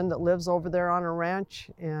have a friend that lives over there on a ranch,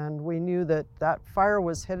 and we knew that that fire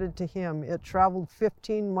was headed to him. It traveled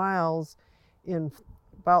 15 miles in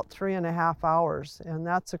about 3.5 hours, and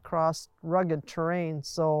that's across rugged terrain.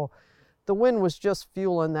 So the wind was just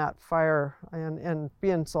fueling that fire and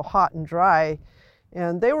being so hot and dry.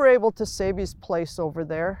 And they were able to save his place over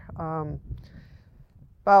there.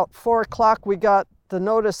 About 4 o'clock, we got the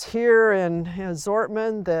notice here in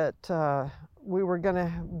Zortman that we were going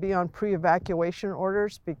to be on pre-evacuation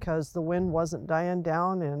orders because the wind wasn't dying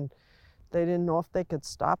down and they didn't know if they could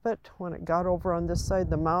stop it when it got over on this side of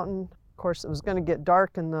the mountain. Of course, it was going to get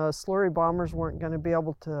dark and the slurry bombers weren't going to be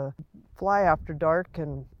able to fly after dark.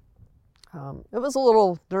 And it was a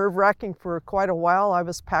little nerve-wracking for quite a while. I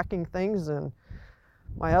was packing things and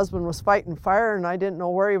my husband was fighting fire and I didn't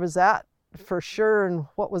know where he was at for sure and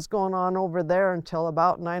what was going on over there until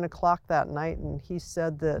about 9 o'clock that night. And he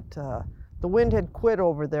said that the wind had quit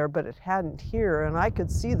over there, but it hadn't here, and I could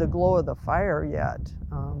see the glow of the fire yet.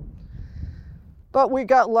 But we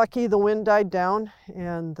got lucky, the wind died down,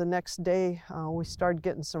 and the next day we started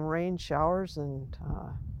getting some rain showers, and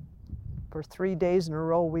for 3 days in a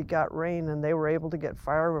row we got rain, and they were able to get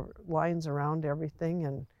fire lines around everything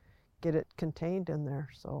and get it contained in there.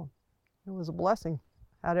 So it was a blessing.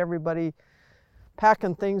 Had everybody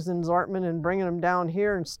packing things in Zortman and bringing them down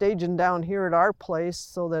here and staging down here at our place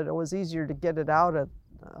so that it was easier to get it out at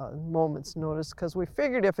a moment's notice, because we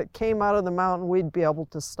figured if it came out of the mountain we'd be able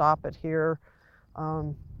to stop it here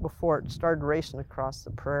before it started racing across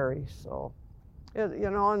the prairie. So,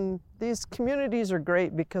 and these communities are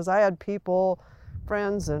great because I had people,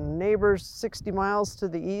 friends and neighbors 60 miles to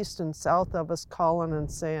the east and south of us calling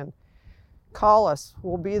and saying, call us,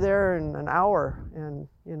 we'll be there in an hour, and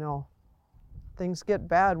things get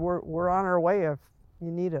bad, we're on our way if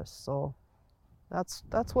you need us. So that's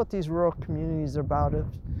what these rural communities are about,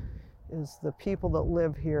 is the people that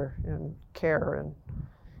live here and care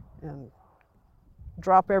and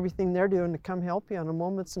drop everything they're doing to come help you on a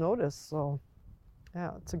moment's notice. So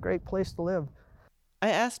yeah, it's a great place to live. I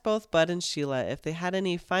asked both Bud and Sheila if they had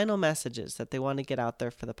any final messages that they want to get out there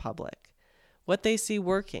for the public, what they see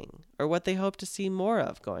working or what they hope to see more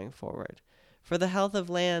of going forward for the health of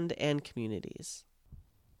land and communities.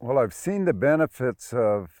 Well, I've seen the benefits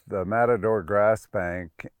of the Matador Grass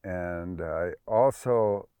Bank, and I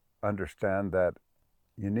also understand that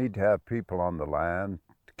you need to have people on the land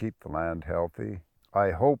to keep the land healthy.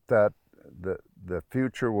 I hope that the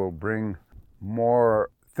future will bring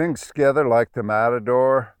more things together like the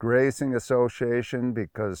Matador Grazing Association,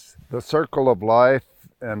 because the circle of life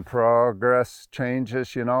and progress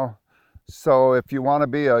changes, So if you want to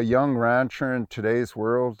be a young rancher in today's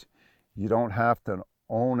world, you don't have to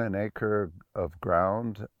own an acre of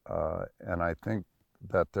ground. And I think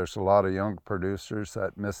that there's a lot of young producers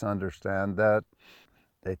that misunderstand that.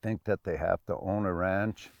 They think that they have to own a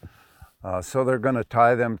ranch. So they're going to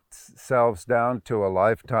tie themselves down to a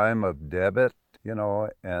lifetime of debit,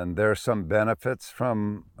 and there's some benefits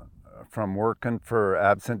from working for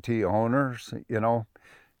absentee owners,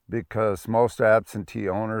 because most absentee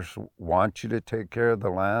owners want you to take care of the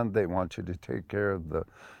land. They want you to take care of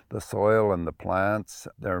the soil and the plants.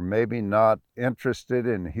 They're maybe not interested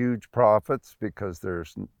in huge profits because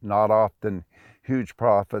there's not often huge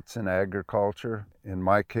profits in agriculture. In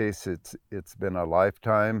my case, it's been a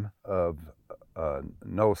lifetime of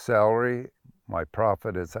no salary. My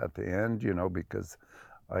profit is at the end, because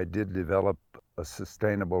I did develop a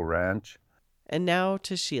sustainable ranch. And now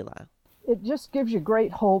to Sheila. It just gives you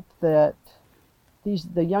great hope that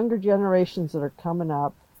the younger generations that are coming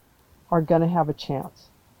up are going to have a chance.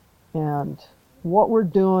 And what we're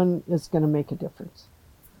doing is going to make a difference.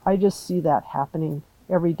 I just see that happening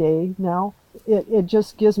every day now. It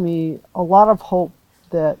just gives me a lot of hope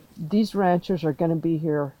that these ranchers are going to be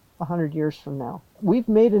here 100 years from now. We've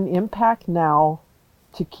made an impact now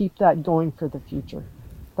to keep that going for the future.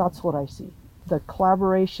 That's what I see. The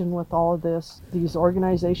collaboration with all of this, these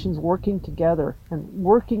organizations working together, and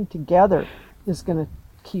working together is going to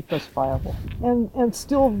keep us viable. And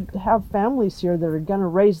still have families here that are going to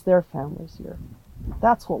raise their families here.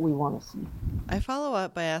 That's what we want to see. I follow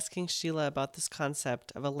up by asking Sheila about this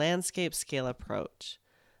concept of a landscape scale approach,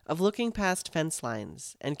 of looking past fence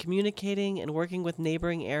lines and communicating and working with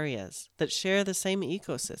neighboring areas that share the same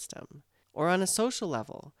ecosystem, or on a social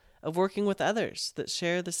level, of working with others that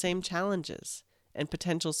share the same challenges and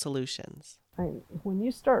potential solutions. When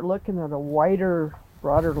you start looking at a wider,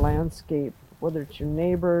 broader landscape, whether it's your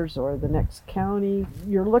neighbors or the next county,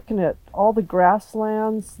 you're looking at all the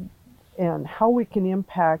grasslands and how we can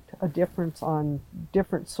impact a difference on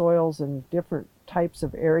different soils and different types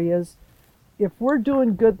of areas. If we're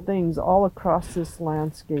doing good things all across this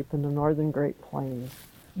landscape in the northern Great Plains,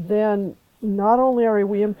 then not only are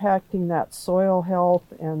we impacting that soil health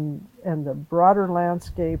and the broader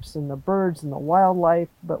landscapes and the birds and the wildlife,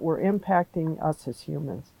 but we're impacting us as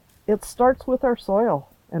humans. It starts with our soil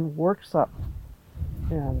and works up,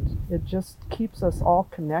 and it just keeps us all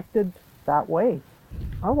connected that way.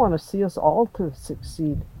 I want to see us all to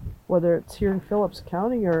succeed, whether it's here in Phillips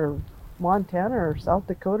County or Montana or South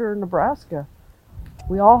Dakota or Nebraska.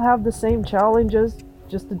 We all have the same challenges,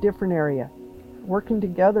 just a different area. Working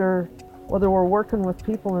together, whether we're working with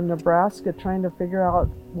people in Nebraska trying to figure out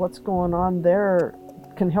what's going on there,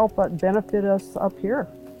 can help benefit us up here.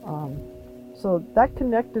 So that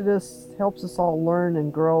connectedness helps us all learn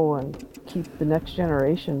and grow and keep the next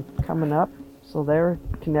generation coming up so they're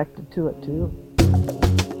connected to it too.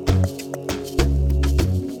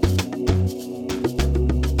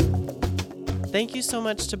 Thank you so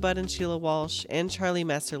much to Bud and Sheila Walsh and Charlie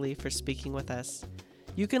Messerly for speaking with us.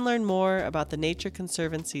 You can learn more about the Nature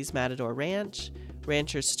Conservancy's Matador Ranch,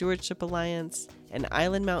 Ranchers Stewardship Alliance, and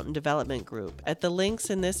Island Mountain Development Group at the links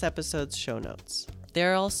in this episode's show notes.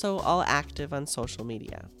 They're also all active on social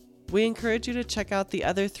media. We encourage you to check out the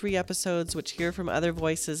other 3 episodes which hear from other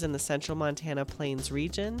voices in the Central Montana Plains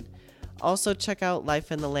region. Also check out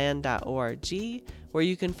lifeintheland.org, where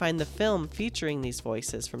you can find the film featuring these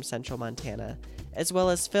voices from Central Montana, as well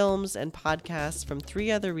as films and podcasts from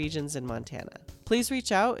 3 other regions in Montana. Please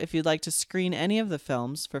reach out if you'd like to screen any of the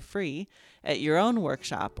films for free at your own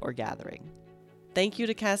workshop or gathering. Thank you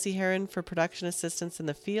to Cassie Heron for production assistance in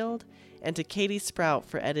the field, and to Katie Sprout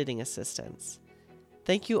for editing assistance.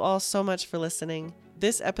 Thank you all so much for listening.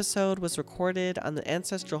 This episode was recorded on the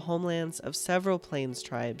ancestral homelands of several Plains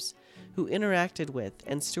tribes who interacted with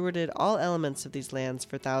and stewarded all elements of these lands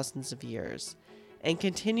for thousands of years, and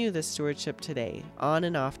continue this stewardship today on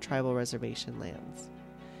and off tribal reservation lands.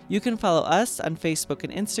 You can follow us on Facebook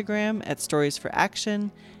and Instagram at Stories for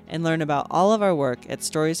Action and learn about all of our work at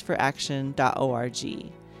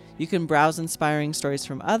storiesforaction.org. You can browse inspiring stories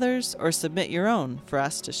from others or submit your own for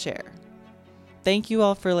us to share. Thank you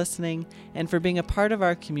all for listening and for being a part of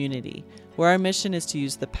our community, where our mission is to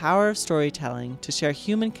use the power of storytelling to share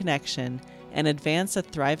human connection and advance a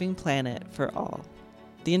thriving planet for all.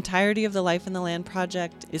 The entirety of the Life in the Land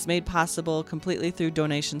project is made possible completely through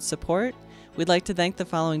donation support. We'd like to thank the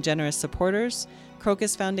following generous supporters: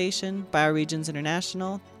 Crocus Foundation, Bioregions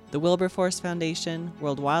International, the Wilberforce Foundation,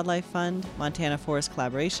 World Wildlife Fund, Montana Forest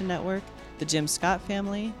Collaboration Network, the Jim Scott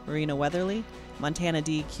family, Marina Weatherly, Montana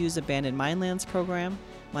DEQ's Abandoned Minelands Program,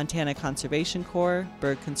 Montana Conservation Corps,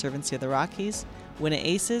 Bird Conservancy of the Rockies, Winna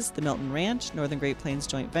Aces, the Milton Ranch, Northern Great Plains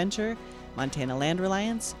Joint Venture, Montana Land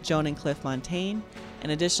Reliance, Joan and Cliff Montaigne,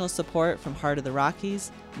 and additional support from Heart of the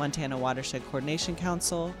Rockies, Montana Watershed Coordination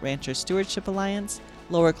Council, Ranchers Stewardship Alliance,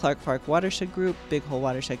 Lower Clark-Fark Watershed Group, Big Hole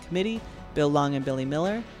Watershed Committee, Bill Long and Billy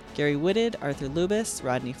Miller, Gary Wooded, Arthur Lubis,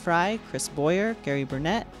 Rodney Fry, Chris Boyer, Gary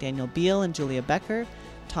Burnett, Daniel Beal and Julia Becker,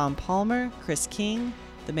 Tom Palmer, Chris King,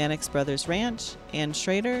 the Mannix Brothers Ranch, Ann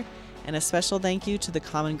Schrader, and a special thank you to the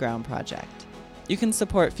Common Ground Project. You can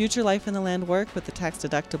support future Life in the Land work with a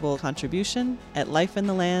tax-deductible contribution at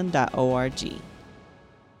lifeintheland.org.